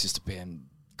databases to being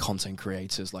content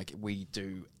creators. Like we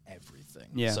do everything.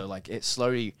 Yeah. So like it's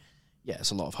slowly,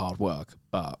 it's a lot of hard work,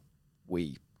 but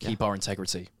we keep our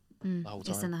integrity. the whole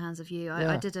time. It's in the hands of you.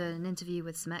 I did an interview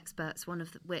with some experts, one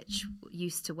of which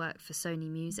used to work for Sony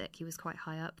Music. He was quite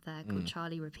high up there, called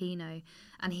Charlie Rapino,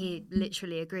 and he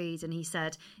literally agreed. And he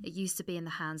said it used to be in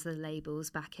the hands of the labels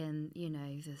back in,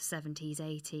 the 70s,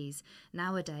 80s.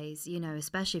 Nowadays,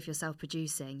 especially if you're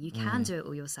self-producing, you can do it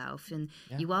all yourself, and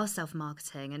you are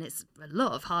self-marketing, and it's a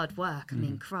lot of hard work. I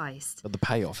mean, Christ. But the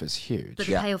payoff is huge.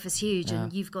 Payoff is huge,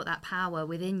 and you've got that power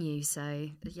within you. So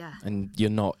and you're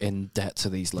not in debt to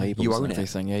these labels. You own and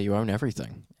everything. Yeah, you own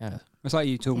everything. Yeah, it's like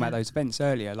you talking about those events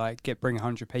earlier, like bring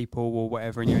 100 people or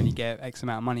whatever, and you only get X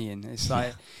amount of money in. It's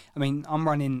like, I mean,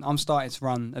 I'm starting to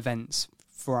run events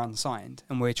for Unsigned,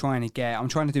 and I'm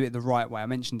trying to do it the right way. I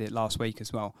mentioned it last week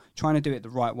as well. Trying to do it the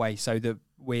right way so that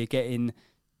we're getting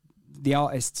the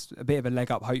artists a bit of a leg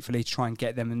up, hopefully, to try and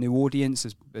get them a new audience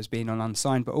as being on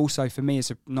Unsigned. But also for me, I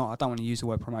don't want to use the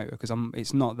word promoter because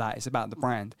it's not that. It's about the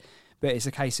brand. But it's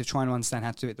a case of trying to understand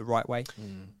how to do it the right way.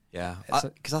 Yeah,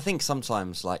 because I think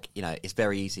sometimes, it's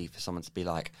very easy for someone to be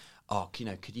like, oh,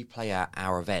 could you play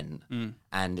our event?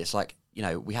 And it's like,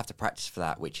 we have to practice for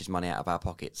that, which is money out of our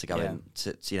pockets to go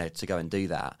to go and do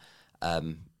that.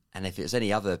 And if it's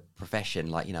any other profession,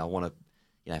 like, I want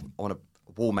a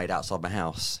wall made outside my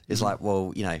house. It's like,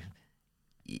 well,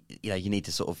 you need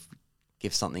to sort of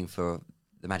give something for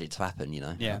the magic to happen,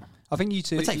 Yeah. I think you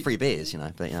two... We'll take free beers,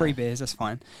 but... Free beers, that's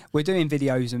fine. We're doing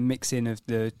videos and mixing of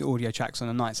the audio tracks on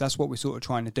the night, so that's what we're sort of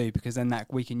trying to do, because then that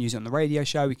we can use it on the radio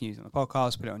show, we can use it on the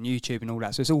podcast, put it on YouTube and all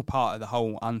that, so it's all part of the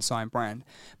whole Unsigned brand.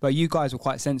 But you guys were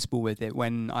quite sensible with it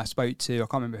when I spoke to... I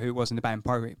can't remember who it was in the band,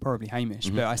 probably Hamish,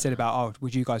 but I said about,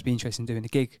 would you guys be interested in doing a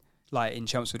gig like in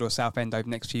Chelmsford or Southend over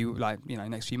next few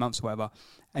months or whatever?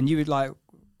 And you would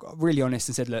really honest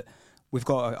and said, look, we've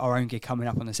got our own gig coming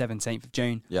up on the 17th of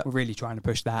June. Yep. We're really trying to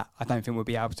push that. I don't think we'll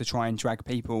be able to try and drag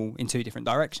people in two different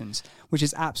directions, which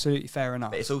is absolutely fair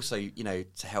enough. But it's also, to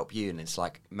help you, and it's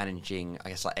like managing, I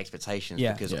guess, like expectations,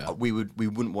 because we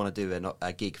wouldn't want to do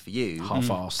a gig for you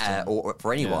half-assed or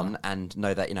for anyone, and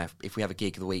know that if we have a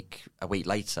gig a week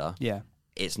later,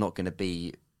 it's not going to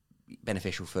be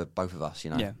beneficial for both of us,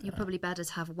 You're probably better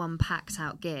to have one packed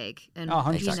out gig and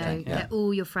get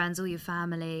all your friends, all your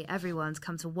family, everyone to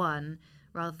come to one,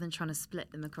 rather than trying to split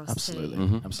them across absolutely.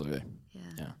 two. Absolutely.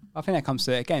 Yeah. I think that comes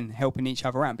to, again, helping each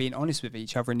other out, being honest with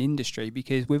each other in the industry,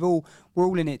 because we're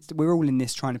all in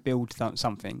this trying to build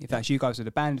something. If that's you guys with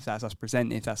the band, if that's us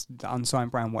presenting, if that's the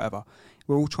Unsigned brand, whatever,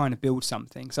 we're all trying to build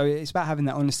something. So it's about having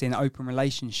that honesty and that open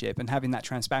relationship and having that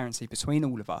transparency between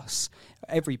all of us,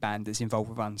 every band that's involved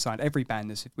with Unsigned, every band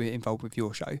that's involved with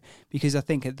your show, because I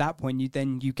think at that point you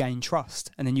gain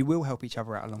trust, and then you will help each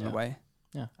other out along the way.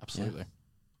 Yeah, absolutely. Yeah.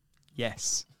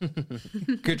 Yes.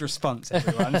 Good response,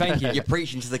 everyone. Thank you. You're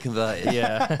preaching to the converted.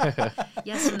 Yeah.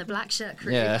 Yes, from the black shirt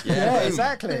crew. Yeah,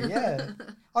 exactly. Yeah.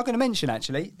 I'm going to mention,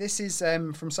 actually, this is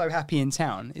from So Happy in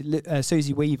Town.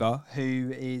 Susie Weaver,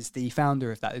 who is the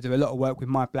founder of that. They do a lot of work with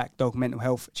My Black Dog mental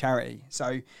health charity.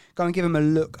 So go and give them a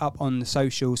look up on the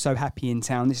social, So Happy in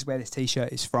Town. This is where this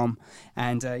T-shirt is from.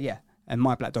 And and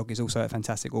My Black Dog is also a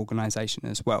fantastic organisation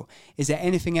as well. Is there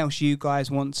anything else you guys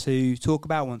want to talk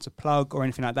about, want to plug, or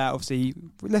anything like that? Obviously,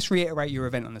 let's reiterate your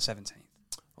event on the 17th.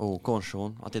 Oh, go on,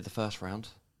 Sean. I did the first round.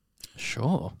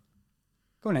 Sure.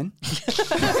 Go on in.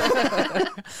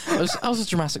 That was a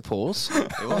dramatic pause.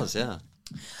 It was, yeah.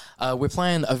 We're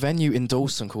playing a venue in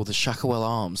Dalston called the Shacklewell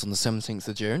Arms on the 17th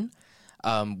of June.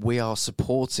 We are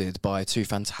supported by two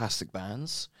fantastic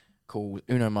bands called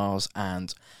Uno Mars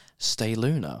and Stay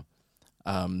Lunar.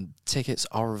 Tickets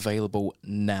are available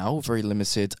now, very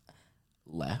limited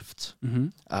left.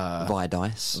 Via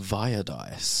Dice.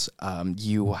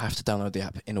 You will have to download the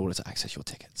app in order to access your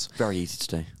tickets. Very easy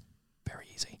to do. Very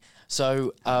easy.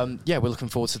 So, we're looking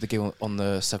forward to the gig on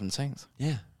the 17th.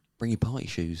 Yeah. Bring your party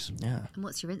shoes. Yeah. And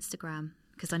what's your Instagram?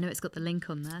 Because I know it's got the link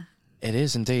on there. It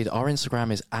is indeed. Our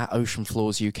Instagram is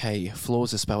 @OceanFlawsUK.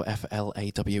 Floors is spelled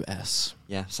FLAWS.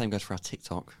 Yeah, same goes for our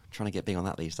TikTok. Trying to get big on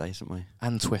that these days, aren't we?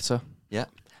 And Twitter. Yeah,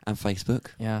 and Facebook.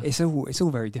 Yeah. It's all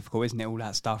very difficult, isn't it, all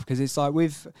that stuff? Because it's like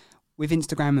with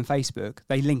Instagram and Facebook,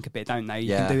 they link a bit, don't they?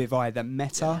 You can do it via the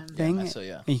Meta thing. Yeah,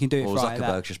 Meta, and you can do it via that.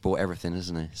 Zuckerberg just bought everything,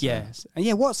 isn't he? So. Yes. And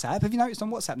WhatsApp. Have you noticed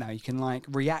on WhatsApp now you can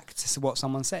react to what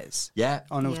someone says? Yeah.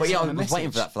 I was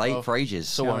waiting for that for ages.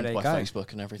 So on by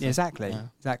Facebook and everything. Yeah,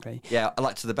 exactly. Yeah, I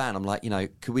like to the band. I'm like,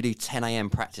 could we do 10 a.m.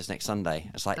 practice next Sunday?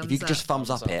 It's like, if you could just thumbs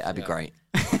up it, that'd be great.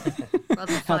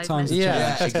 How times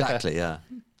have changed. Exactly, yeah.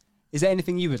 Is there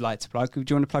anything you would like to plug? Do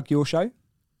you want to plug your show?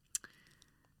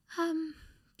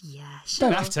 Yeah, sure.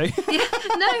 Don't have to.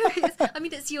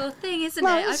 It's your thing, isn't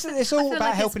it? It's all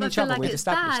about helping each other. We've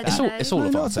established that. It's all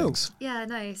of our things. Yeah,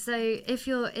 no. So if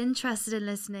you're interested in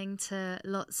listening to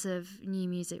lots of new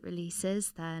music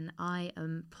releases, then I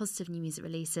am Positive New Music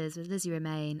Releases with Lizzie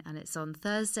Romain, and it's on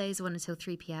Thursdays 1 until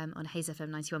 3 p.m. on Hayes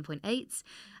FM 91.8.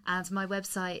 And my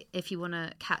website, if you want to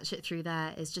catch it through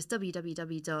there, is just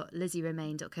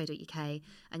www.lizzieromain.co.uk,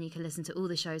 and you can listen to all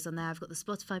the shows on there. I've got the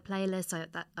Spotify playlist. I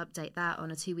update that on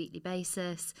a 2-weekly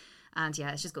basis. And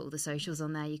yeah, it's just got all the socials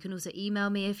on there. You can also email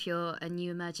me if you're a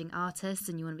new emerging artist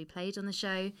and you want to be played on the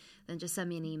show. Then just send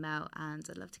me an email and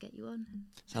I'd love to get you on.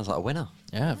 Sounds like a winner.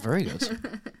 Yeah, very good.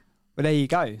 Well, there you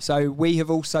go. So we have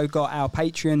also got our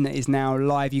Patreon that is now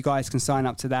live. You guys can sign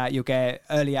up to that. You'll get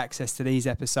early access to these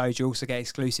episodes. You'll also get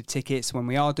exclusive tickets when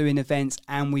we are doing events.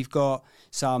 And we've got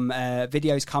some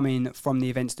videos coming from the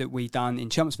events that we've done in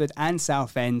Chelmsford and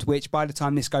Southend, which by the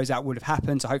time this goes out would have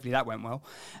happened. So hopefully that went well.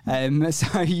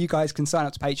 So you guys can sign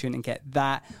up to Patreon and get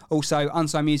that. Also,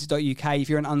 unsignedmusic.uk. If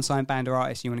you're an unsigned band or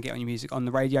artist and you want to get on your music on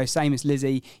the radio, same as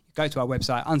Lizzie, go to our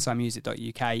website,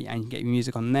 unsignedmusic.uk, and you can get your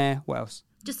music on there. What else?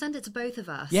 Just send it to both of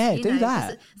us. Yeah, do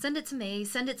that. Send it to me,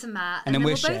 send it to Matt, and then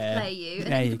we'll both play you.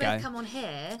 And then you can both come on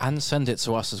here. And send it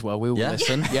to us as well. We will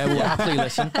listen. Yeah, we'll happily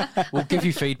listen. We'll give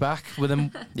you feedback with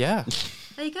them. Yeah.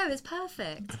 There you go, it's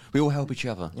perfect. We all help each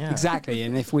other. Yeah. Exactly.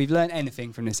 And if we've learned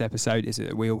anything from this episode, is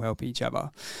that we all help each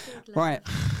other. Right.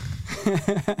 Can't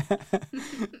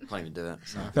even do it.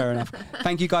 So. Fair enough.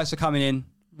 Thank you guys for coming in.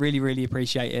 Really, really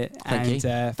appreciate it. Thank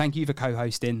you. Thank you for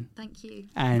co-hosting. Thank you.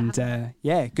 And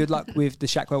good luck with the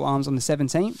Shackwell Arms on the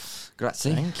 17th.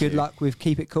 Grazie. Good luck with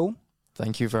Keep It Cool.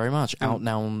 Tch very much. Out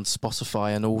now on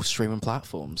Spotify and all streaming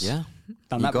platforms. Yeah.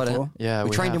 Done that before. It. Yeah, we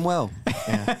trained him well.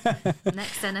 Yeah.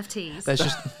 Next NFTs.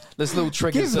 There's little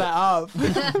triggers. Give that up.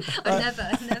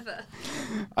 Never.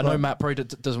 I know Matt probably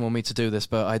doesn't want me to do this,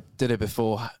 but I did it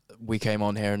before we came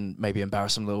on here and maybe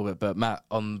embarrass him a little bit. But Matt,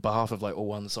 on behalf of like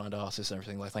all unsigned artists and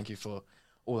everything, like thank you for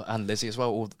all, and Lizzie as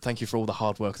well. Thank you for all the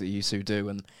hard work that you two do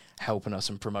and helping us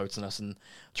and promoting us and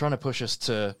trying to push us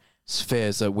to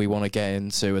spheres that we want to get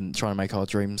into and trying to make our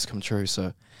dreams come true.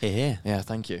 So yeah,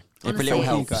 thank you. Honestly, little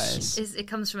help, guys. It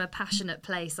comes from a passionate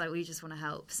place. Like we just want to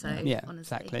help. So yeah,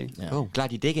 honestly. exactly. Yeah. Cool.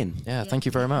 Glad you're digging. Yeah, thank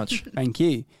you very much. Thank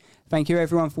you. Thank you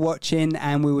everyone for watching,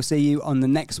 and we will see you on the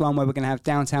next one where we're going to have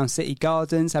Downtown City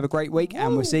Gardens. Have a great week,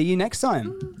 and we'll see you next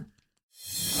time.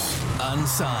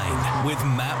 Unsigned with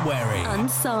Matt Wherry.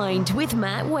 Unsigned with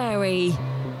Matt Wherry.